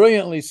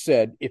brilliantly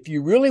said, if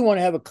you really want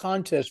to have a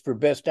contest for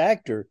Best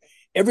Actor,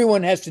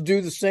 everyone has to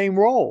do the same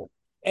role.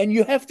 And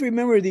you have to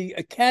remember the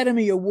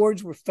Academy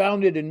Awards were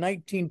founded in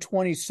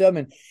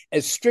 1927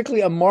 as strictly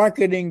a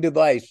marketing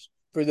device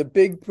for the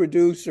big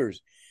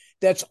producers.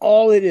 That's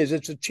all it is.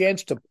 It's a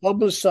chance to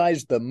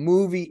publicize the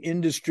movie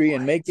industry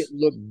and make it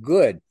look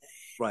good.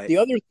 Right. The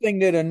other thing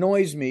that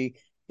annoys me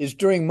is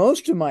during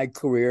most of my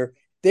career,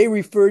 they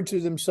referred to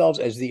themselves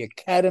as the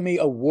Academy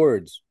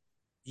Awards.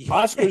 Yes.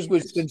 Oscars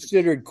was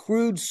considered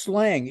crude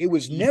slang. It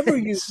was never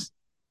used.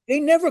 They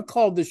never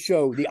called the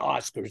show the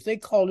Oscars. They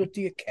called it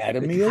the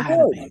Academy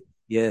Awards.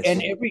 Yes.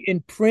 And in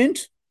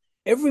print,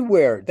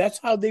 everywhere. That's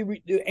how they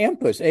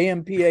AMPAS,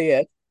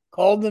 AMPAS,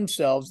 called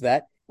themselves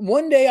that.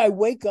 One day I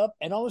wake up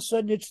and all of a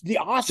sudden it's the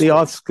Oscars. The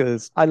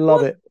Oscars. I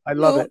love it. I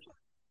love it.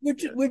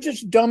 we're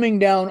just dumbing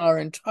down our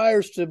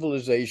entire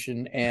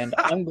civilization, and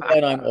I'm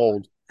glad I'm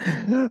old.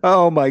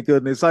 Oh my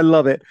goodness, I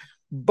love it.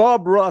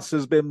 Bob Ross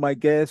has been my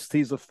guest.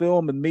 He's a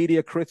film and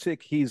media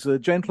critic. He's a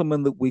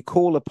gentleman that we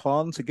call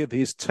upon to give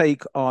his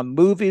take on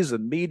movies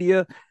and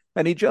media,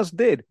 and he just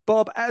did.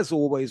 Bob, as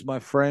always, my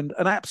friend,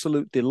 an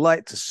absolute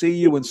delight to see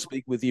you and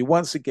speak with you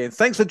once again.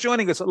 Thanks for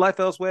joining us at Life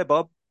Elsewhere,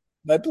 Bob.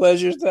 My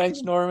pleasure.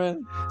 Thanks,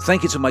 Norman.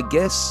 Thank you to my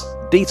guests.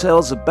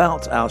 Details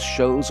about our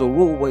shows are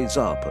always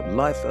up at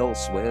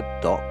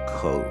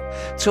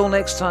lifeelsewhere.co. Till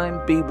next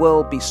time, be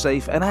well, be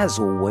safe, and as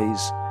always,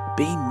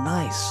 be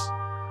nice.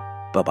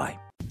 Bye-bye.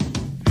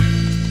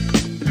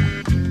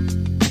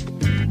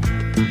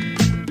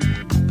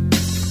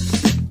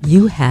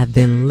 You have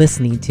been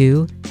listening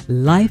to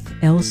Life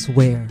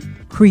Elsewhere,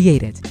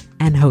 created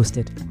and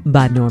hosted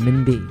by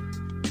Norman B.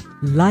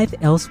 Life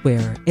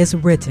Elsewhere is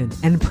written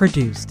and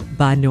produced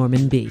by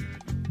Norman B.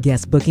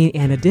 Guest booking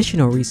and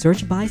additional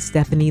research by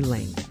Stephanie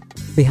Lane.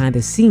 Behind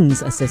the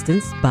scenes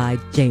assistance by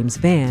James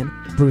Vann,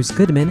 Bruce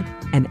Goodman,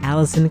 and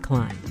Allison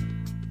Klein.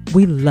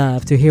 We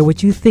love to hear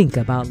what you think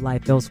about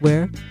Life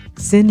Elsewhere.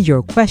 Send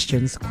your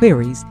questions,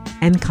 queries,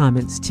 and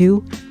comments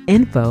to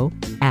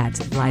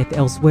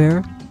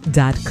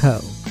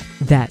info@lifeelsewhere.co.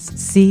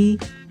 That's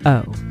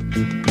C-O.